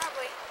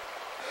 Probably.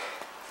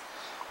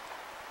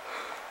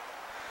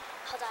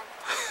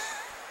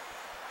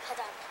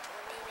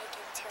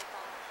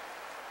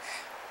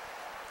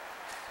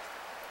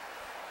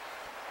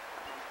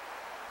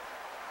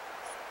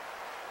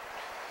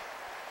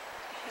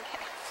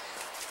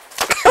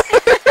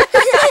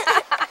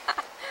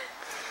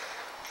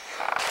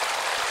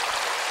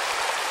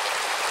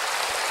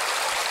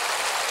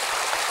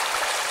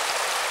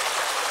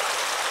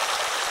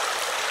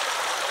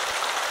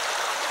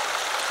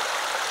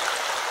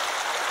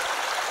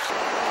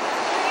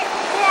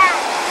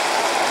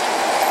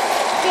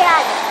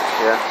 Dad,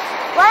 Yeah.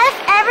 what if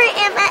every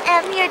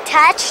M&M you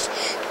touched,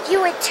 you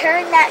would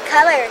turn that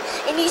color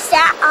and you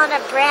sat on a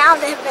brown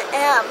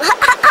M&M?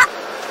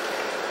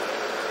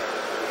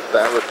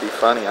 That would be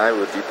funny. I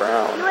would be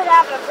brown. You would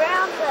have a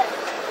brown butt.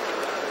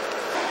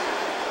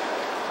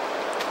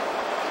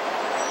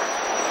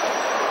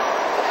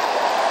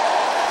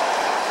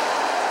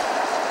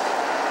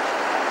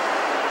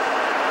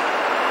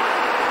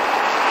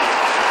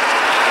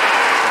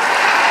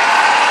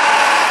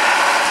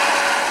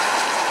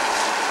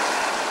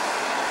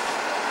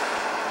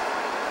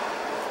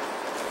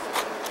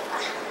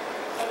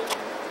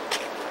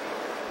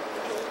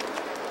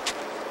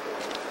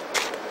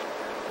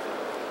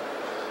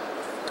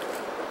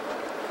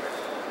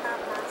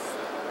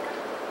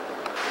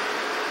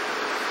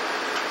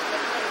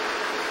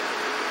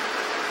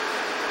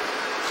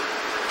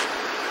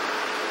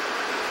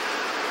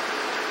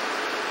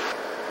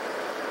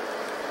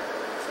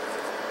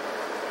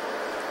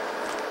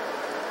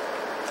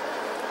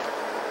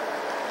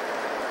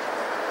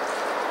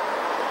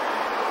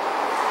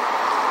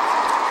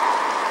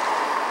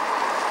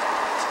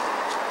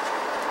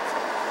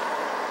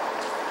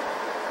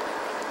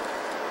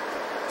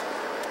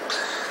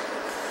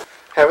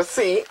 Have a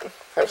seat.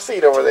 Have a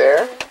seat over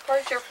there.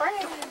 Where's your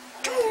friend?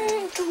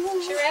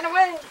 She ran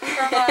away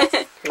from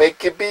us.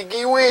 Make it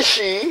biggie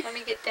wishy. Let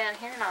me get down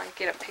here and I'll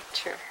get a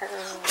picture of her.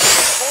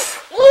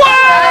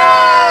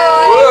 Whoa!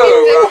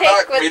 Pick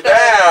Knock with me the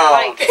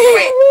down. mic.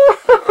 Wait.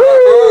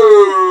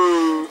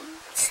 Ooh.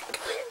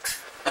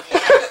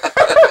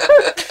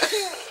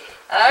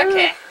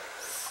 Okay.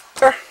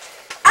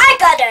 I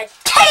got a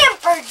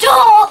camper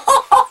doll!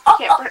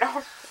 Camper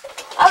doll.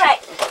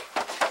 Alright.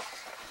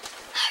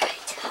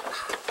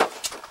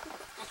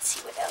 Let's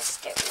see what else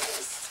there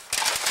is.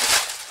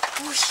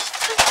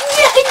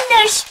 No,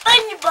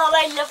 SpongeBob.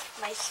 I love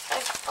my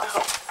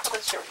SpongeBob.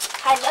 What's your...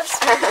 I love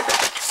SpongeBob.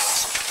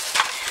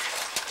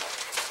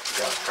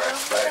 You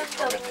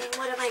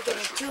What am I going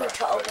to do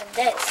to open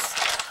this?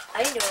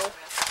 I know.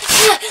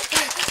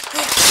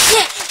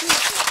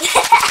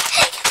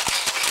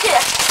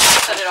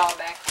 Put it all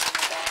back in the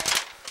bag.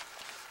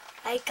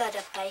 I got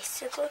a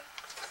bicycle.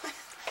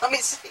 Let me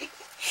see.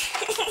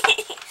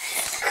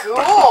 Cool.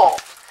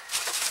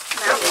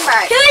 Mountain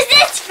bike. Who is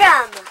this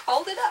from?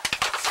 Hold it up.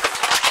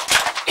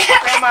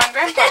 Grandma and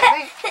Grandpa,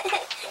 I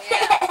think.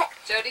 Yeah.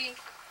 Jody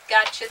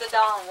got you the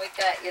doll and we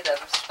got you the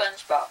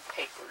SpongeBob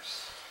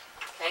papers.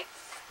 Okay?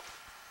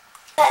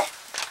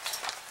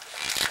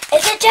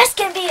 Is it just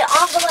going to be an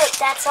envelope,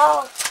 that's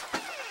all?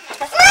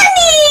 Say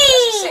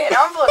Money! an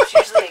envelope's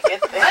usually a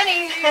good thing.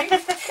 Money!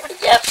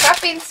 Yep,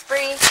 shopping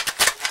spree.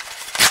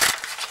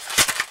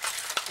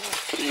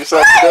 You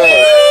said today.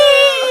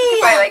 You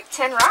could buy like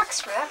 10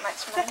 rocks for that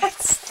much money.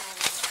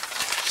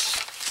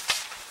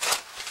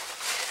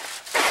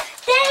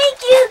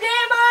 Thank you,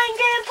 Grandma and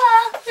Grandpa.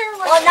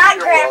 Well, not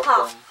You're Grandpa.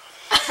 welcome.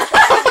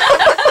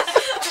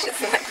 She's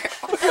not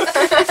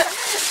Grandpa.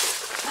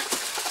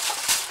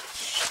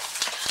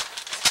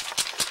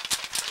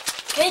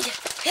 Good.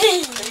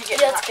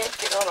 That's good.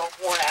 Get a little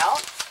worn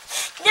out.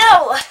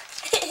 No!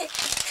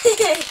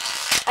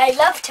 I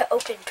love to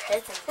open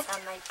presents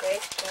on my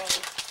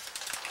birthday.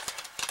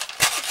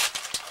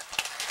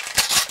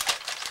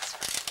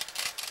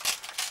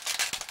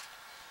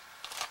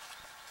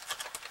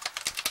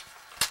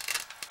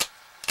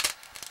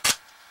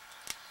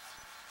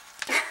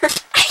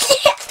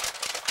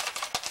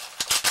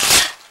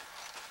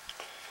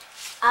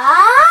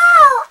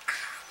 Oh!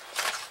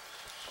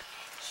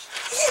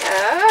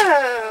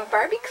 Oh,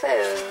 Barbie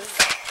clothes.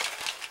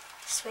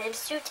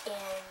 Swimsuit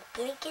and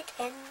blanket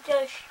and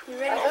a You're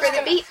ready for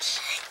the beach.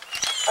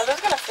 Are those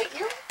gonna fit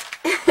you?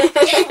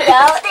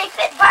 No, they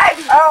fit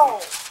Barbie. Oh.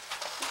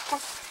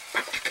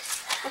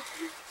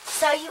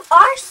 So you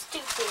are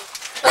stupid.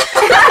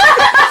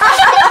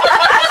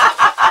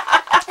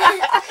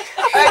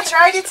 I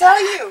tried to tell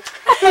you.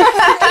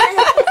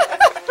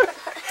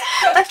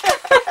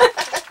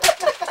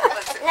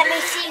 Let me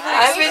see who's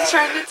I've been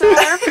trying to tell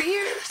her for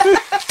years.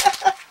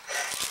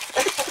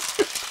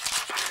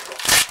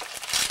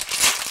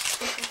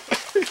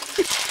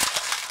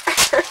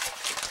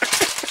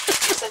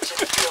 Such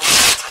a feel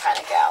kind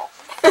of gal.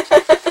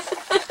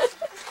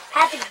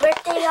 Happy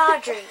birthday,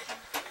 Audrey.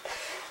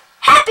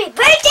 Happy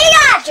birthday,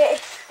 Audrey.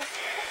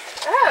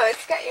 Oh,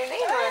 it's got your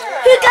name on it.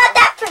 Who got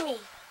that for me?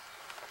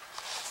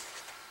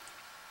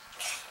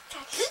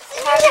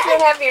 How does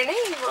it have your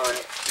name on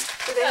it?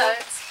 Do they have...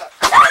 It's for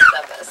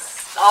both of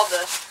us. All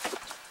the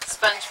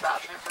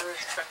SpongeBob members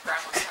for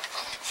Grandma.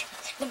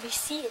 Let me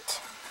see it.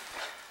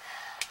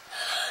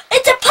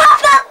 It's a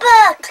pop-up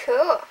book.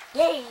 Cool.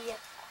 Yay.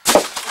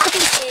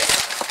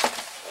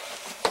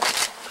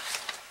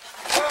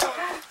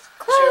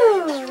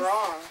 Jody's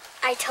wrong.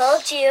 I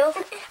told you.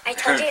 I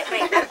told you it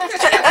might.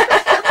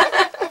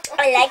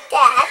 I like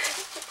that.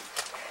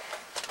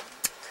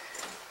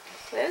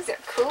 Those are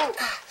cool.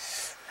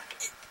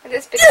 Are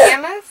those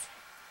pajamas?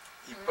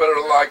 You put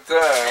it like Now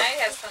that.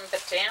 you have some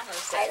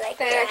pajamas. I like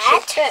They actually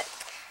that. fit.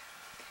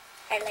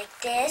 I like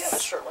You have a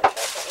this. shirt like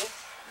that, buddy.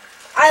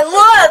 I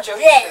love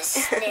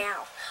this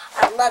now.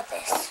 I love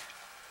this.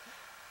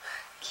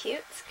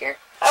 Cute skirt.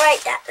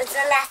 Alright, that was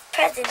the last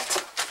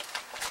present.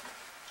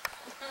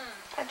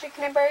 Audrey,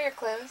 can I borrow your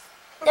clothes?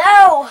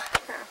 No!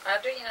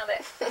 Audrey, you know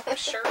that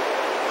shirt.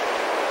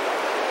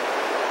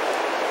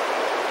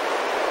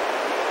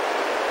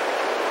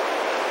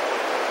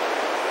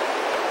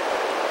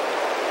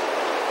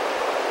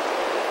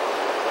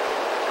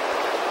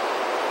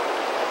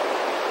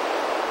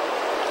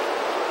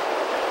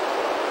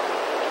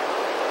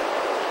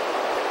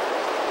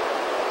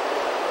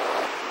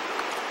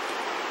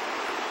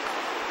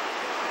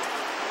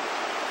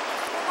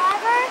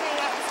 Whenever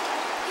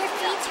your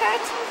feet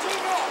hurt, do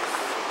this.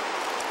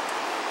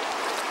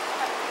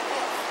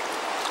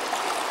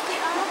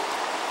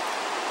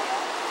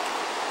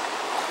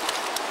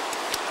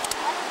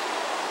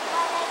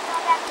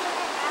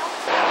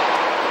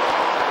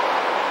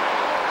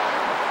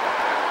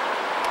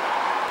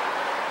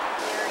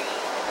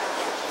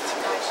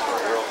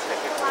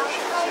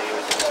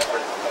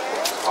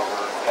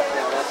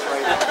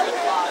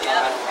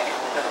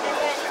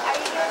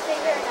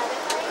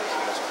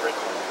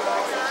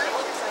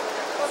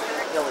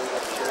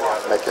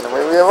 Making a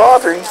movie of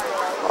Audrey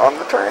on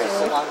the train.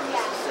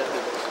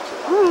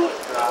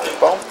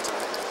 Bump.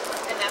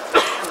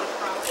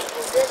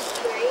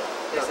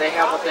 No, they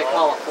have what they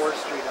call a 4th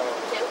Street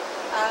elevator.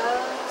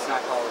 It's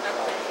not called a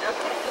trolley.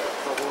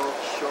 The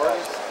world's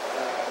shortest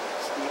and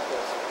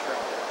steepest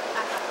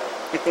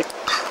train.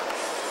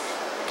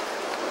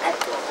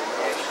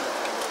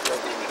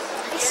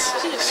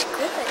 He's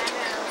good.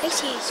 I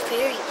see he's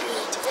very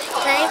good.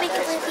 Can I make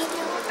a movie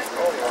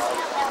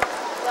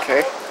now?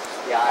 Okay.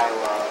 The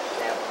Iowa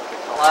Dam.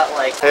 A lot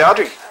like. Hey,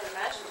 Audrey.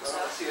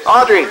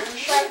 Audrey.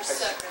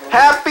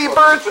 Happy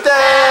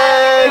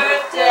birthday!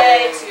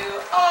 Birthday to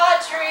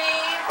Audrey.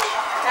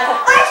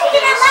 Aren't you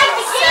gonna light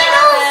the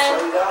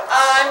candles?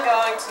 I'm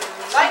going to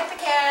light the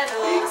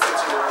candles.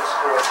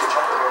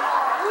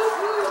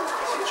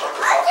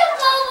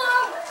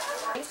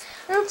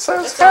 It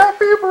says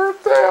happy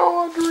birthday,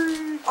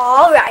 Audrey.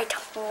 Alright.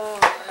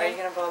 Are you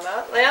gonna blow them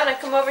out? Leanna,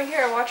 come over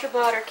here and watch her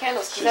blow out her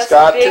candles. 'Cause She's that's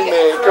got a big to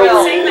make a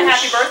thrill. wish. Sing the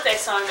happy birthday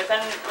song, but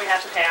then we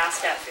have to pay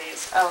ASCAP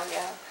fees. Oh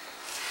yeah.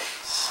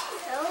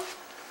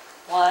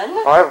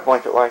 1, I have a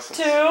blanket license.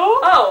 2,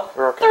 Oh,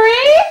 We're okay.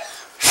 3.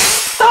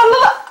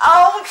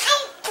 Oh,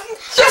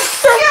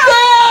 just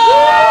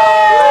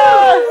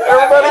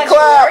Everybody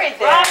clap.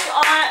 rock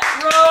on,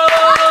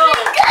 roll!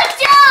 Good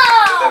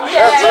job!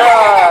 That's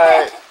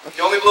right.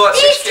 You only blew out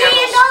These 6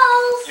 candles.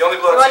 candles! You only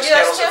blew You out wanna 6 do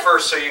candles those at too?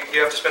 first, so you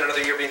have to spend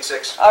another year being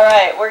 6. All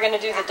right, we're gonna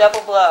do the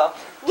double blow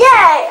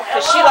Yay!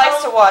 because she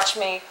likes to watch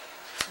me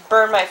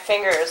burn my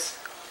fingers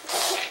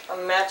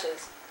on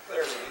matches.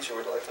 There's an easier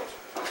way to light those.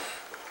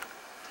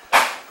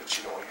 But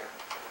you don't want to hear.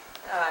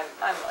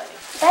 I'm lighting.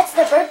 That's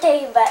the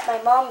birthday that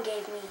my mom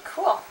gave me.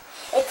 Cool.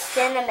 It's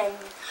cinnamon.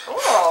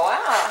 Oh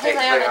wow. Hey, Hey,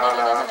 Leanna,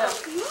 Leanna.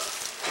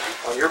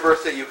 no. On your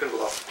birthday, you can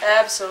blow.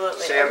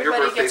 Absolutely. Sam, your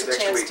Everybody birthday's gets a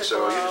next chance week, to so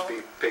blow. you just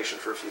be patient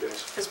for a few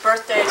days. His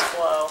birthday's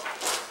blow.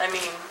 I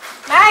mean,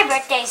 My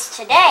birthday's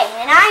today,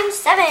 and I'm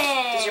 7.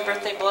 Does your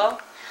birthday blow?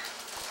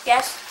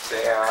 Yes.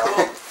 Sam.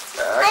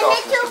 I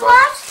need to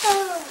watch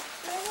them.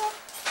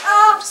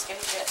 I'm just gonna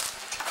get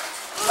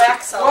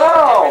wax all over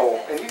Wow!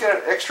 everything. And you got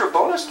an extra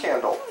bonus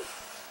candle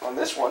on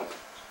this one.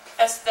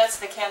 That's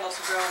the candles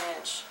to grow an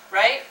inch,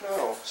 right?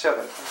 No, 7.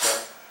 I'm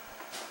sorry.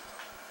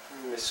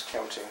 I'm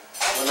miscounting.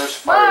 When there's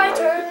fire, I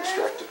get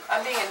distracted.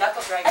 I'm being a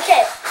knuckle dragger.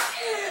 Okay.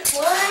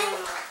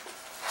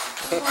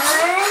 1,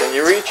 Can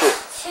you reach it?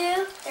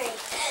 2, 3.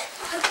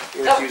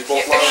 You have to use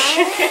both lungs.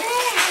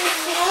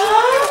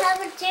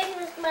 Have a jig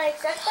with my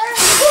sucker.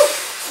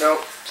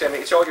 No, Sammy,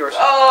 it's all yours.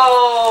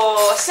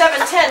 Oh,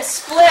 7-10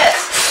 split.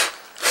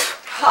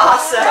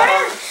 Awesome.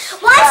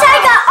 Once I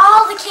got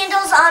all the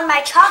candles on my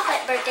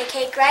chocolate birthday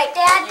cake, right,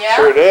 Dad? Yeah.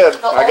 Sure did.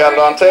 The I got it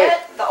older on you tape.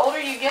 get- The older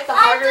you get, the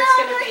harder it's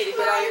going to be to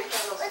get all your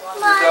candles You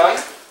blown.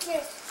 done?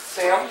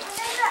 Sam?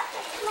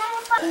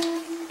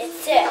 It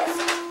says,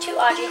 to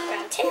Audrey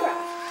from Tara.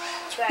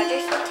 To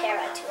Audrey from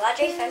Tara. To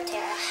Audrey from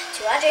Tara.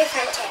 To Audrey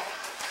from Tara.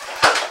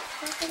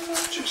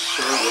 Just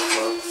serve with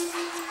love.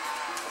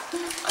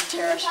 I'm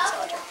Tara, she's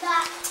Audrey.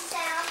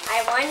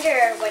 I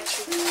wonder what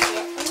you can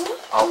get me.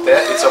 I'll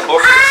bet it's a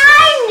book.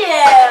 I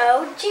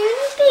know!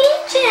 Junie B.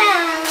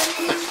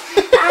 Jones.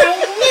 I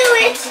knew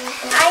it.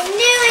 I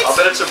knew it. I'll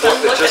bet it's a book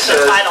that Look just at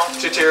the says title.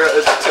 to Tara,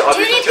 to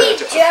Audrey Junie from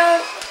B. Tara.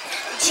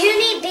 Jones.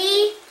 Junie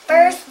B.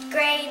 First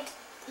grade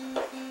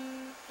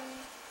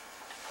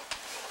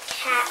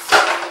cat.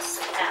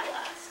 at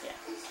last,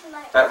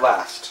 yeah. At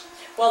last.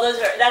 Well,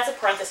 that's a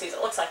parentheses.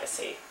 It looks like a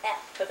C, Yeah.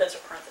 but those are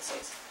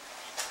parentheses.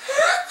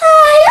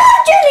 I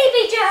love Junie B.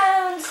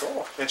 Jones.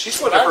 Cool. And she's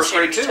going to Loves first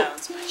grade Judy too.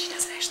 Jones, but she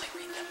doesn't actually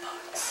read the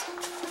books.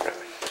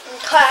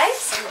 Okay.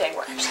 Someday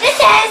we're actually. This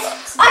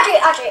is Audrey,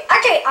 Audrey,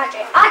 Audrey,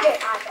 Audrey, Audrey,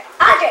 Audrey,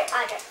 Audrey,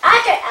 Audrey,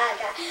 Audrey,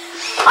 Audrey,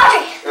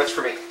 Audrey. That's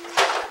for me.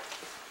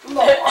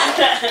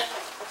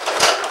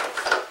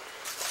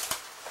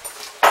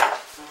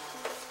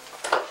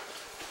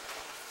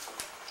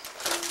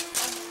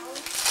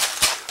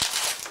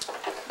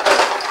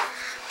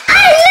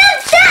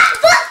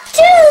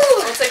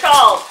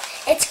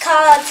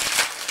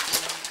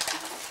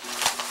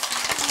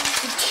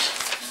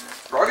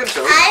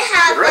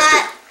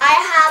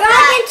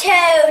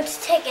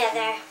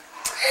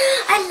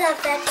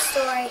 love that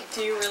story.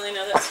 Do you really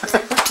know that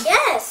story?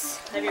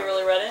 Yes. Have you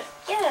really read it?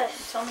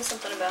 Yes. Tell me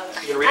something about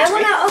it. You gonna read it I to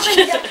want me? to open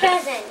the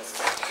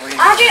presents.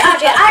 Audrey.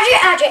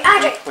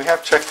 We have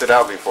checked it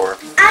out before.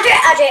 Audrey.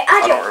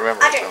 I don't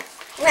remember it, though.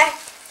 Okay.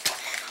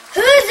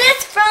 Who's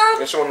this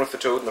from? It's the one with the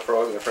toad and the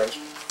frog and the friends.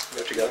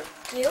 That you got it?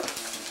 You.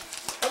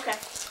 Okay.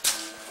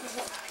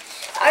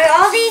 Are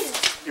all these?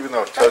 Even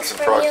though toads and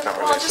frogs don't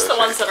really Well, just the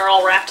ones that are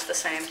all wrapped the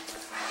same.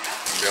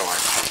 They're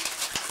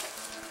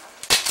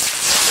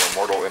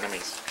mortal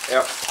enemies.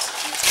 Yep.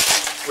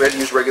 We had to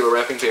use regular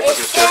wrapping paper It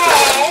because characters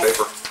don't use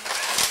paper.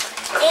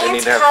 They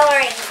need to have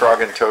coloring.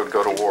 frog and toad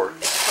go to war.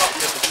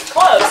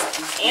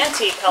 Close.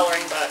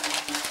 Anti-coloring book.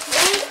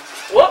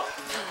 Whoop.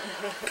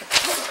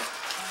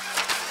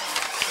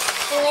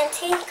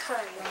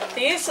 Anti-coloring.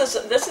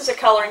 This is a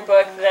coloring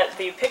book that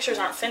the pictures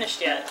aren't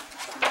finished yet,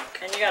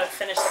 and you got to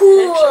finish the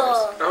Cool. pictures.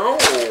 Oh.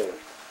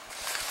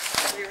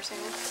 Have you ever seen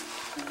this?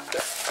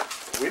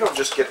 We don't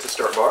just get to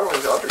start borrowing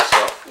Audrey's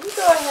stuff. You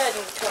go ahead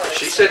and color.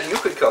 She said you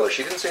could color.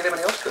 She didn't say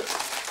anybody else could.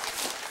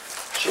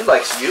 She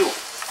likes you.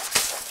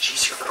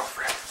 She's your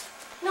girlfriend.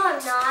 No, I'm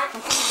not.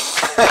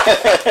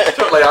 That's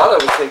what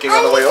Leanna was thinking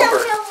on the way over.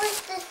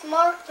 with this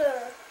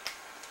marker.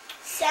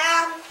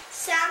 Sam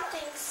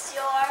thinks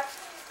you're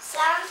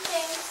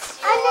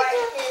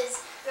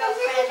his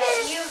girlfriend, but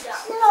you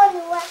don't.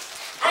 No,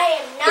 I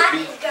am not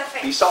his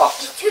girlfriend. Be soft.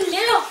 It's too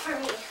little for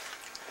me.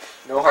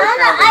 No hard I'm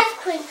an pounding. ice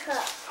cream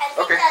truck. I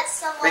think Okay. that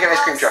someone Make an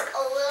ice cream else truck. a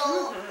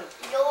little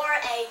your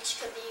age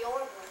could be your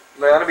one.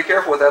 Leanna, be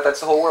careful with that.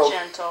 That's the whole world.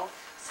 Gentle.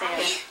 Sam,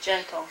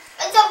 gentle.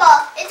 It's a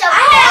ball. It's a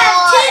ball.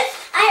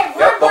 I have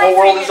one Yep, the whole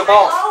world is a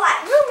ball. Oh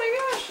my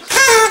gosh.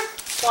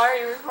 Why are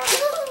you recording?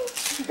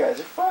 You guys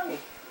are funny.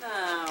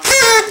 No.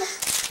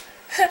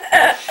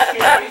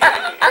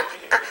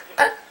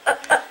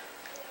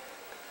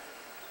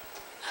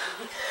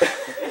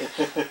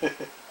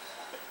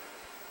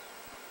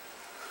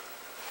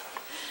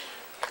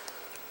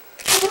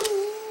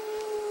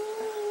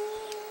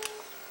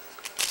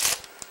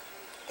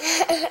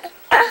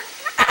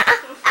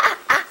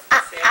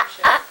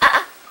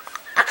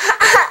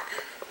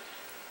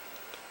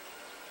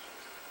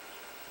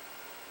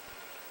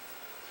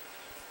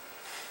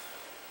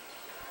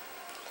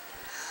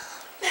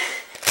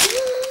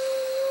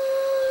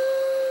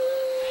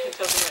 It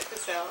doesn't make the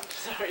sound.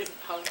 Sorry,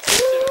 how to do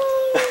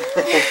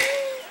it.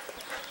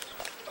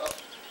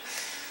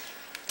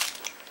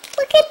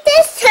 Look at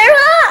this,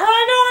 Tara.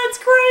 I know, it's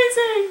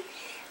crazy.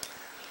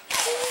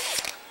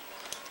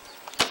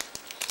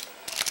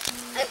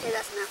 Okay,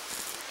 that's enough.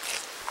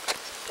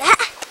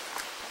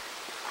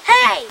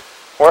 Hey!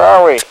 Where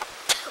are we?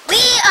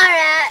 We are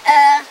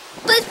at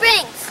Blue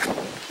Springs.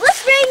 Blue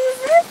Springs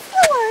is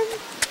the one.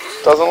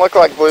 Doesn't look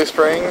like Blue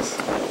Springs.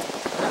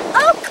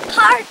 Oak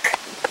Park.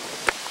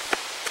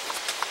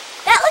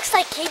 That looks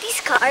like Katie's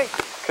car.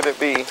 Could it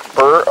be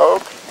Burr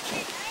Oak?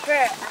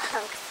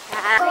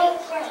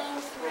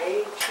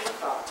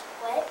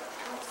 What?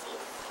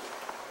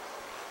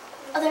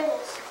 Oh, there it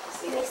is.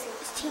 Let me see.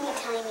 It's teeny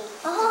tiny.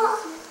 Oh.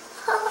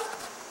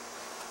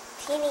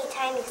 Teeny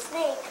tiny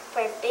snake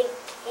for a big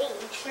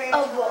cage.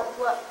 Oh, whoa,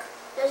 look.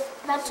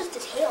 That's just the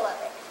tail of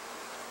it.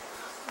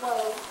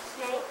 Whoa,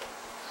 snake.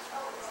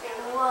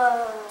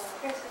 Whoa.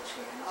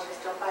 I'll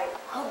just don't bite.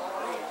 Oh,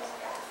 my.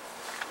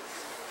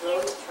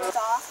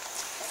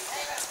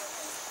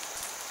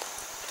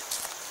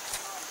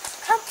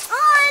 Come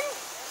on.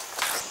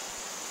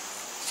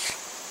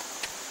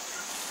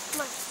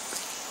 Come on.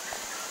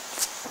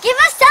 Give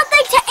us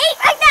something to eat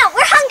right now.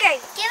 We're hungry.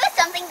 Give us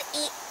something to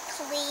eat,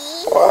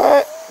 please.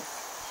 What?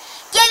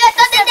 Give us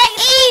something to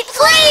eat,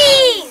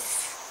 please.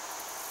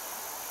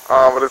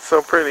 Oh, but it's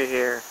so pretty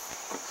here.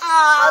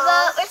 Aw,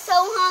 but we're so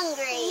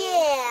hungry.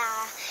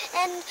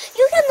 Yeah. And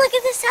you can look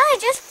at the side.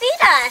 Just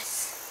feed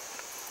us.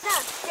 No,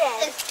 it's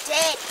dead. It's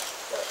dead.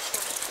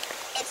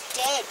 It's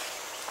dead.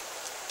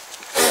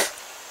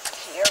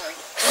 Scary.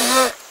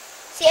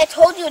 See, I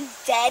told you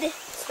it's dead.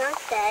 It's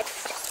not dead.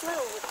 Just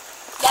move.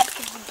 Yeah,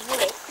 because you blew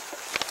it.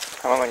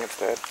 I don't think it's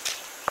dead.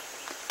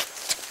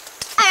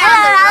 I'm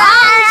on the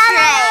wrong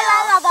trail.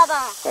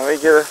 Let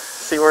me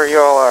see where you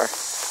all are.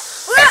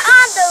 We're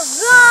on the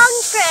wrong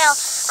trail.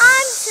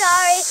 I'm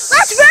sorry.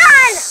 Let's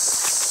run!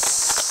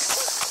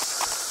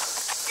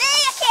 See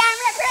ya,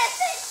 camera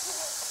person.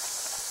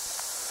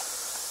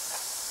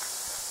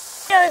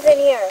 Who's in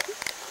here?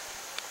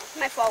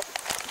 My fault.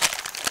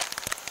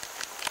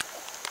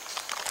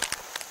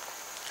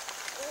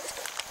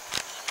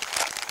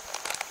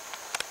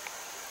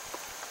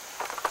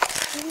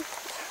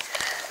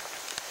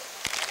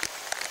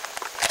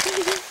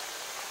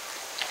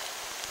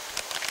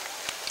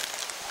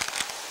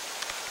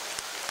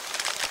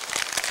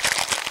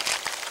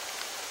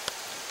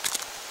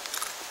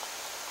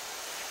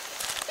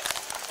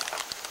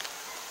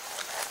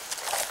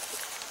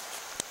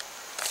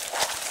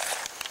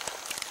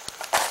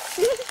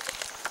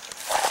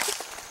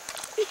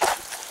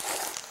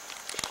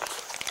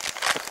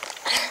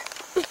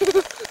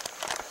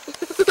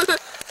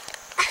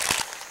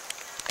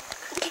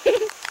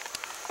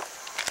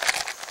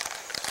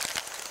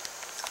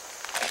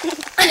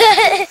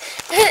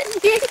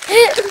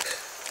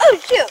 Oh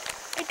shoot!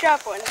 I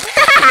dropped one.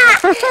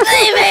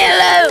 Leave me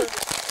alone.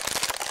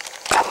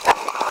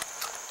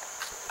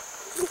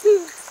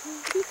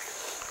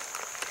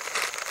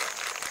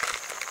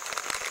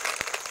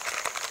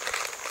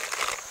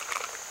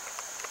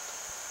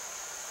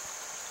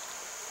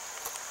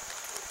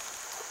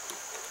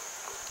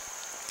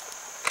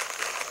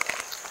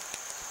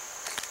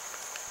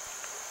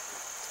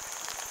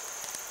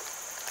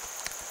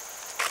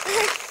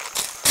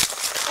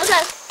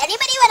 Okay.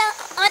 Anybody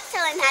wants to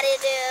learn how to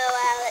do,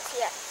 let's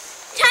see here.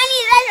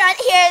 Chinese restaurant,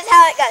 here's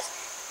how it goes.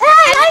 Hey,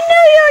 I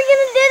knew you were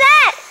going to do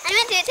that. I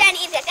went to a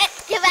Chinese restaurant,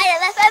 divided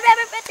left by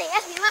rubber, but they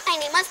asked me what my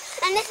name was,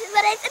 and this is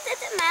what I said.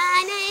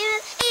 My name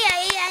is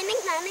E-I-E-I,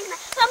 Nick-Na,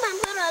 Pom-Pom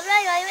Poodles,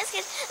 Roy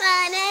Whiskers.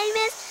 My name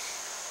is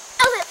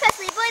Elvis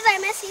Presley. Boys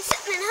are messy,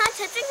 sitting in hot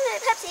tub, drinking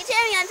a Pepsi,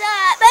 cherry on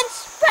top, bunch,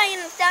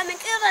 Brian,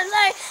 stomach, good on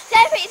Larry,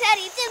 Jeffrey,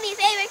 Teddy, do me a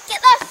favor,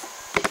 get lost.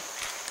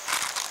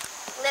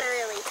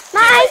 Literally.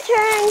 My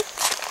turn.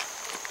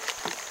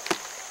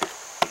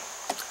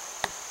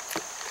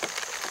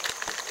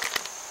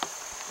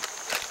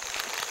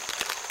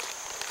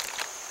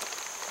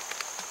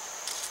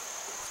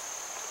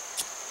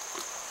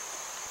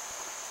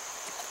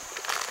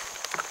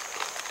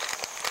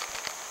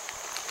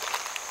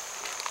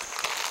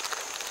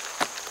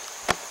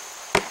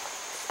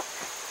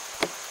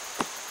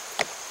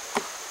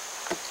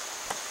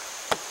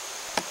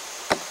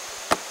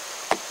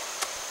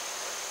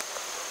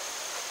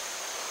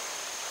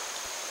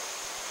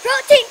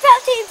 Protein,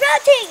 protein,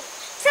 protein,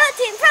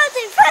 protein,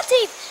 protein,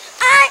 protein.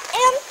 I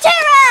am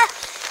Tara,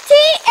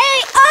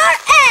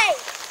 T-A-R-A.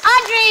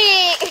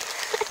 Audrey.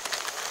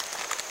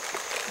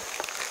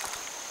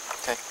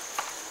 Okay.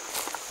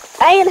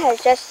 Ian has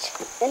just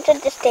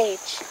entered the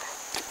stage.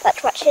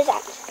 Let's watch his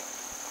act.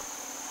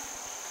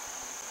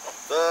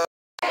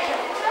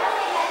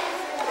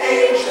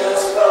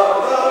 Angels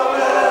from the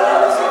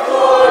realms of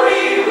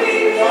glory, we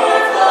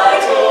can fly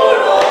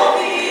toward all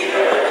the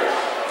earth.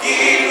 He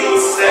who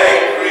sang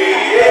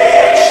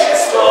creation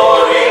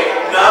story,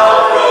 now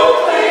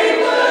proclaim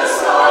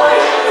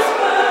Messiah's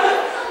birth.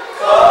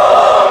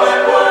 Come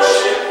and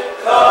worship,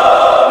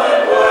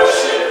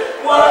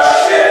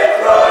 worship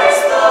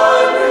Christ the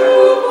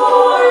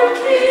newborn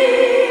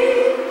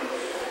King.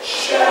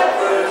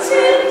 Shepherds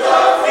in the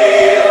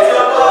field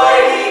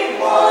abiding,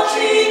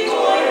 watching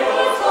o'er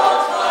your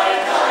flock by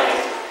night.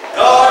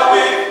 God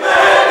with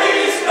man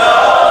is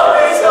now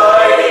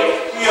residing,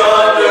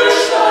 yonder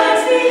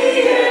shines the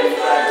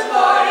infant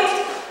light.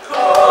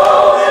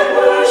 Come and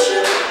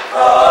worship,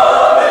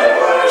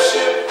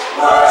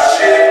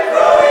 worship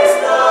Christ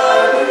the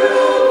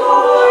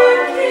newborn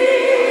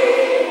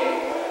King.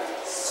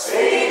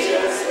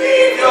 Sages,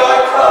 leave your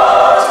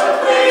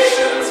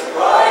contemplations,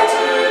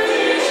 brighter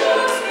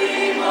visions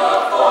beam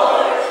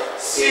afar.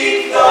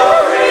 Seek the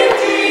great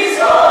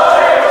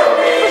desire of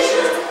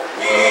nations,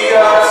 we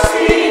are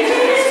seen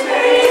his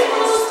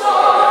faithful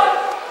star.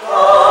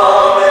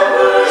 Come and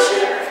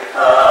worship,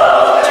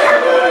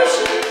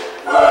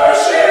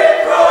 worship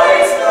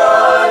Christ the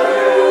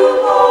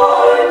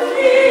newborn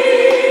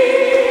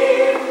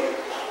King.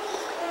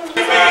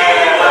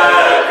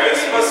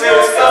 Christmas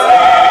is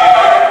coming,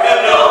 and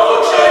no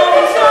one shall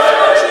be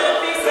sad.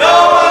 No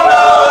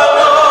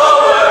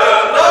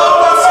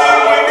one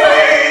sing with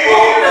glee,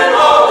 and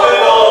all the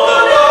love,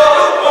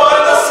 for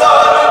the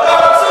Son of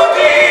God so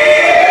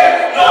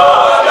dear. No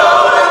one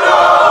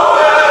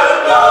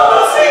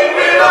sing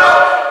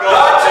without.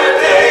 God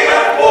today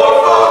hath poured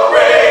forth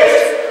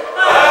grace,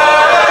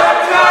 and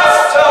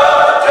cast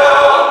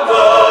down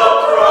the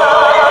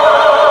proud.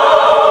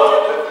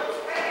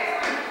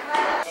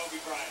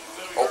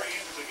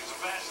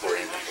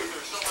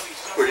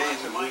 We're in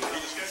the movie.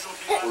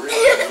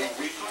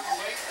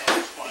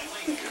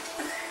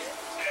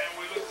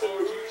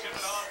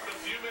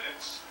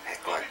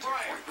 Act like you're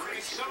going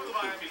crazy.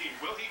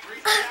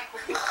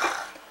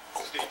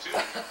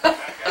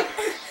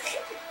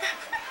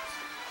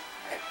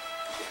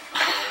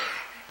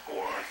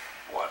 Or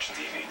watch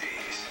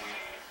DVDs.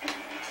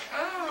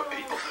 But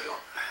people do.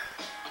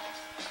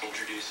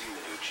 Introducing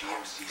the new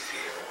GMC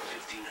Sierra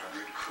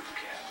 1500 Crew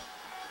Cab.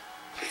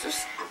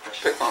 Just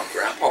pick on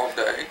Grandpa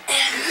Day.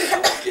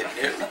 Getting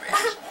it, man.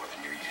 More than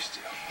you're used to.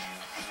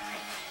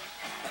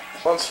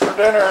 What's for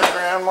dinner,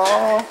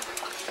 Grandma?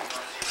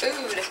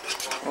 Food.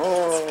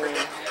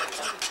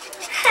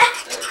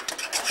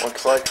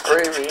 Looks like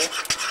gravy.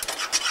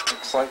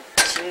 Looks like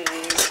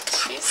cheese.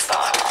 Cheese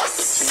sauce.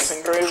 Cheese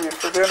and gravy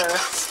for dinner.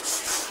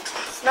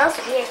 Smells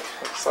weird.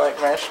 Looks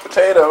like mashed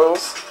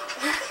potatoes.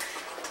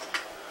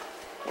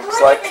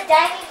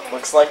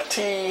 Looks like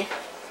tea.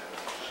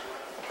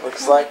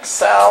 Looks like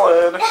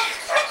salad.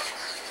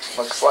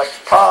 Looks like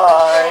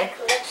pie.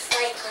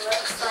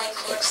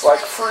 Looks like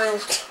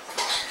fruit.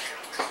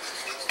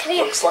 Come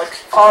here. Looks like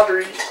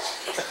Audrey. No,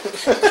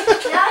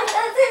 it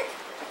doesn't.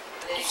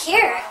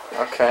 Here.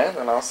 Okay,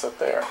 then I'll sit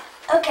there.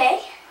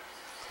 Okay.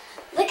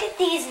 Look at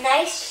these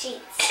nice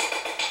sheets.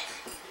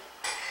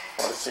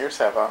 What does yours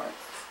have on it?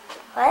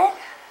 What?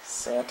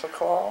 Santa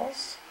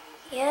Claus?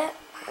 Yep.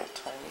 Little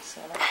tiny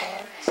Santa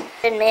Claus.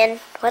 And man,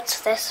 what's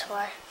this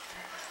for?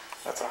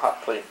 That's a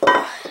hot plate. Put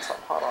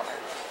something hot on it.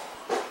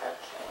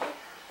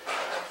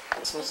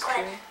 Some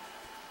cream.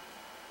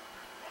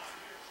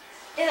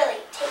 Literally,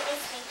 take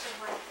this stinky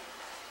one.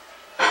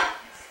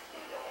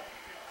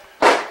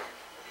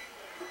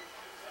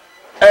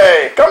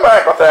 Hey, come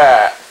back with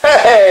that.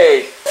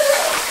 Hey!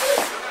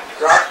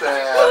 Drop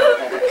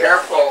that. Be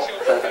careful.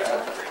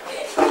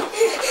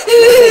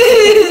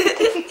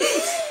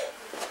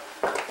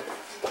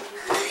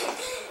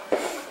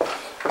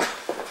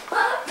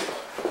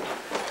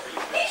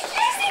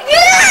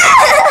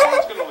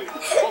 It's going to leave.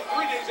 Well,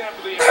 3 days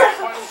after the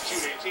finals,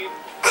 June 18th,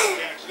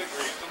 Jackson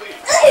agrees to leave.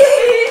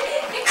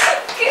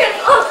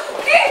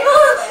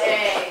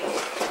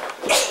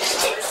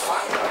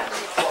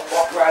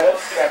 Walk right up.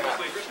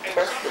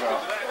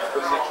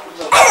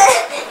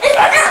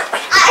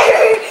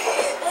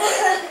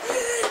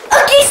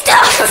 Okay,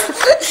 stop!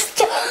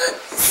 Stop!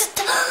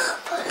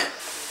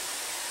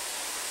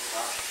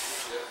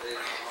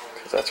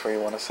 Because that's where you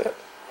want to sit.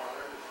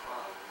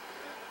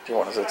 Do you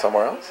want to sit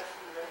somewhere else?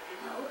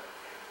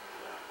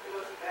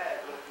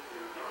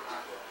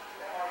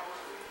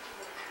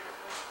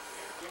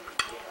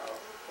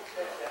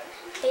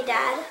 Hey,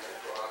 Dad.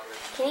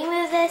 Can you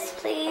move this,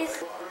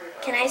 please?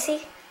 Can I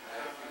see?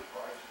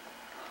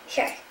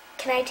 Sure.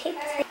 Can I tape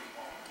things?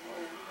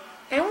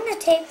 I want to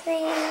tape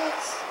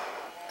things.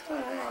 Come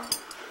on.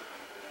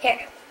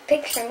 Here,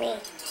 picture me.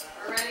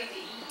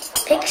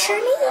 Picture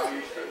me?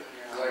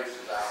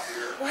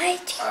 Why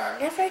do you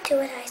never do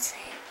what I say?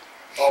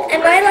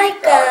 Am I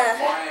like,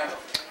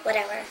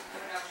 whatever.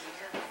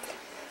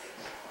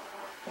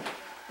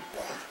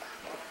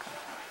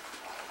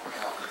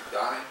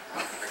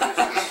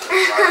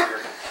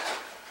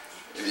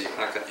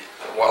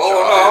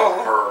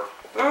 Oh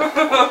no!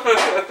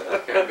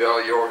 Okay, Bill,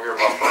 you're over here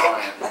about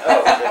Brian. Oh,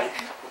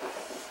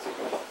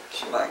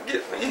 she might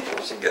get me.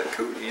 She got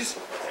cooties.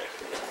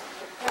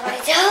 No, I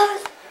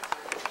don't.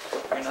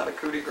 You're not a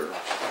cootie girl.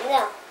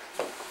 No.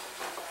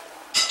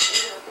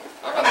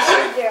 I'm a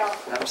cootie girl.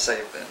 I'm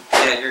safe then.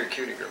 Yeah, you're a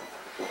cutie girl.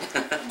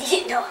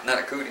 You know. Not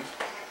a cootie.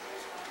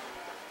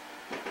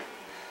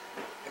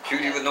 A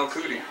cutie with no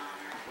cootie.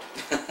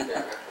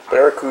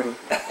 Barracuda.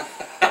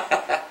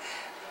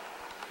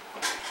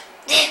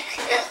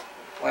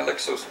 Why look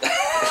so...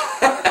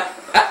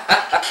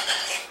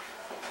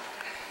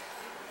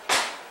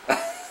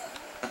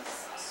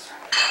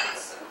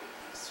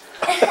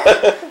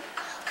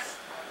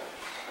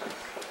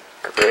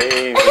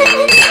 Gravy.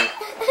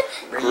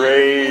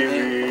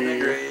 Gravy.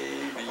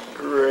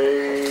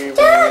 Gravy.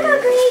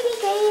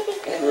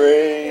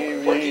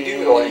 Gravy. What do you do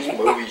with all these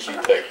movies you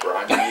take,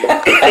 Brian?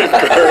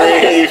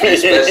 Gravy.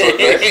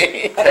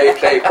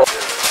 Tape.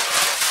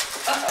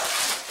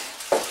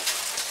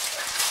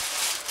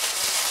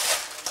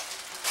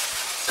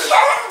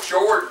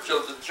 George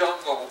of the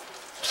Jungle.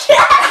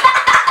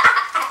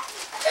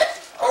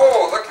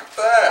 Oh, look at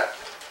that.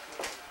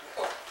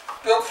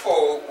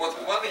 Billfold with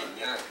money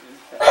in it.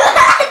 I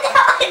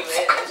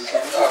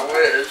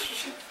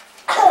wish.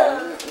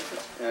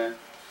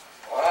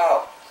 Wow.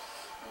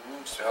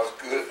 Smells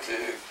good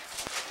too.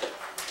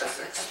 That's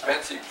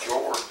expensive,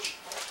 George.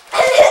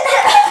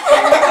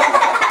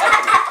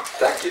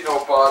 Thank you,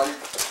 nobody.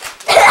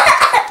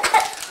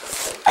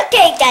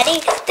 Okay, Daddy,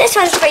 this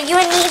one's for you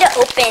and me to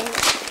open.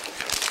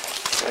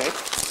 Okay.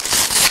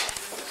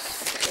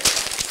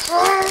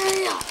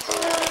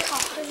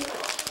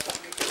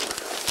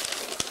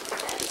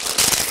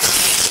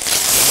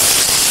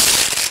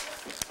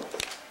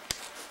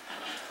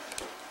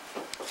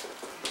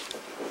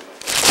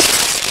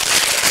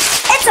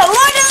 It's a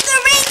Lord of the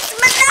Rings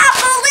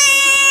Monopoly!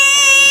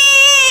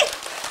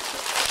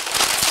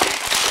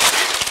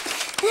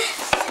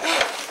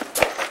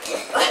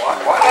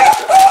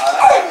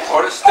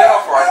 Hold it still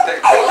for I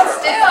take Hold picture.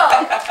 still.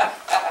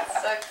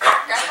 So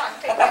Grandma can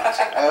take a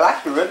picture. I like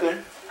the ribbon.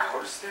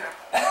 Hold it still.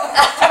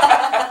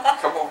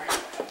 Come over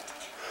here.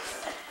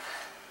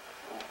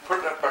 Put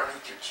it up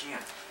underneath your chin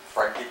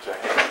before I get your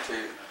head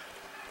too.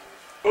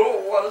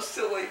 Oh, what a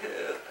silly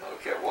head.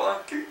 Okay,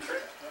 1, 2, 3.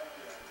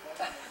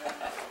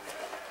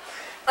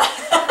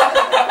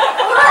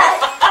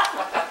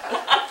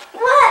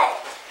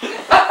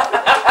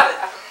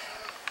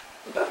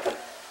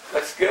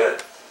 That's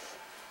good.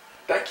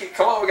 Thank you.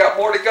 Come on, we got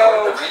more to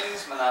go. The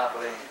Rings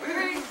Monopoly.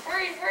 Hurry.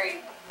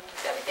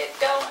 Gotta get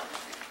going.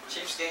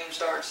 Chiefs game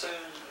starts soon.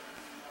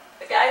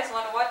 The guys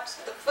want to watch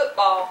the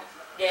football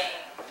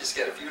game. Just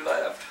got a few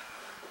left.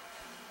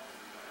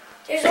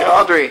 Hey,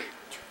 Audrey.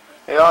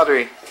 Hey,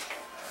 Audrey.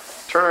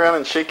 Turn around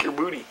and shake your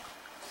booty.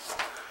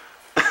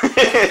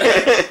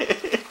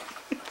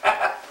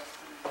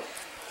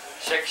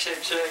 Shake.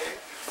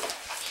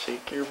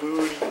 Shake your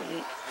booty.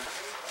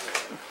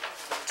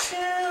 2.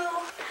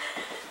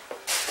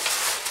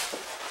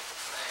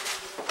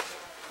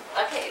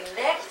 Okay,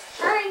 next.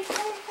 Hurry.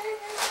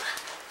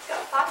 Go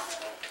 5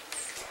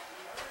 minutes.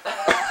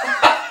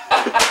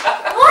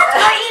 what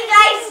are you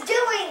guys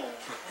doing?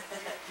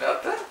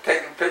 Nothing.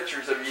 Taking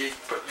pictures of you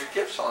putting your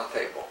gifts on the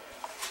table.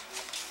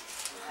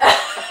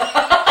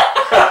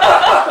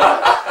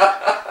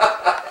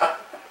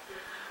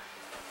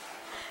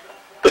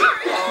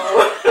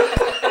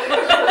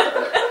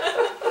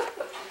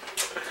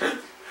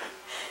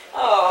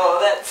 Oh,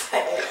 that's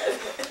sad.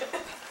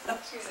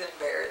 She's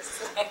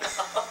embarrassed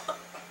now.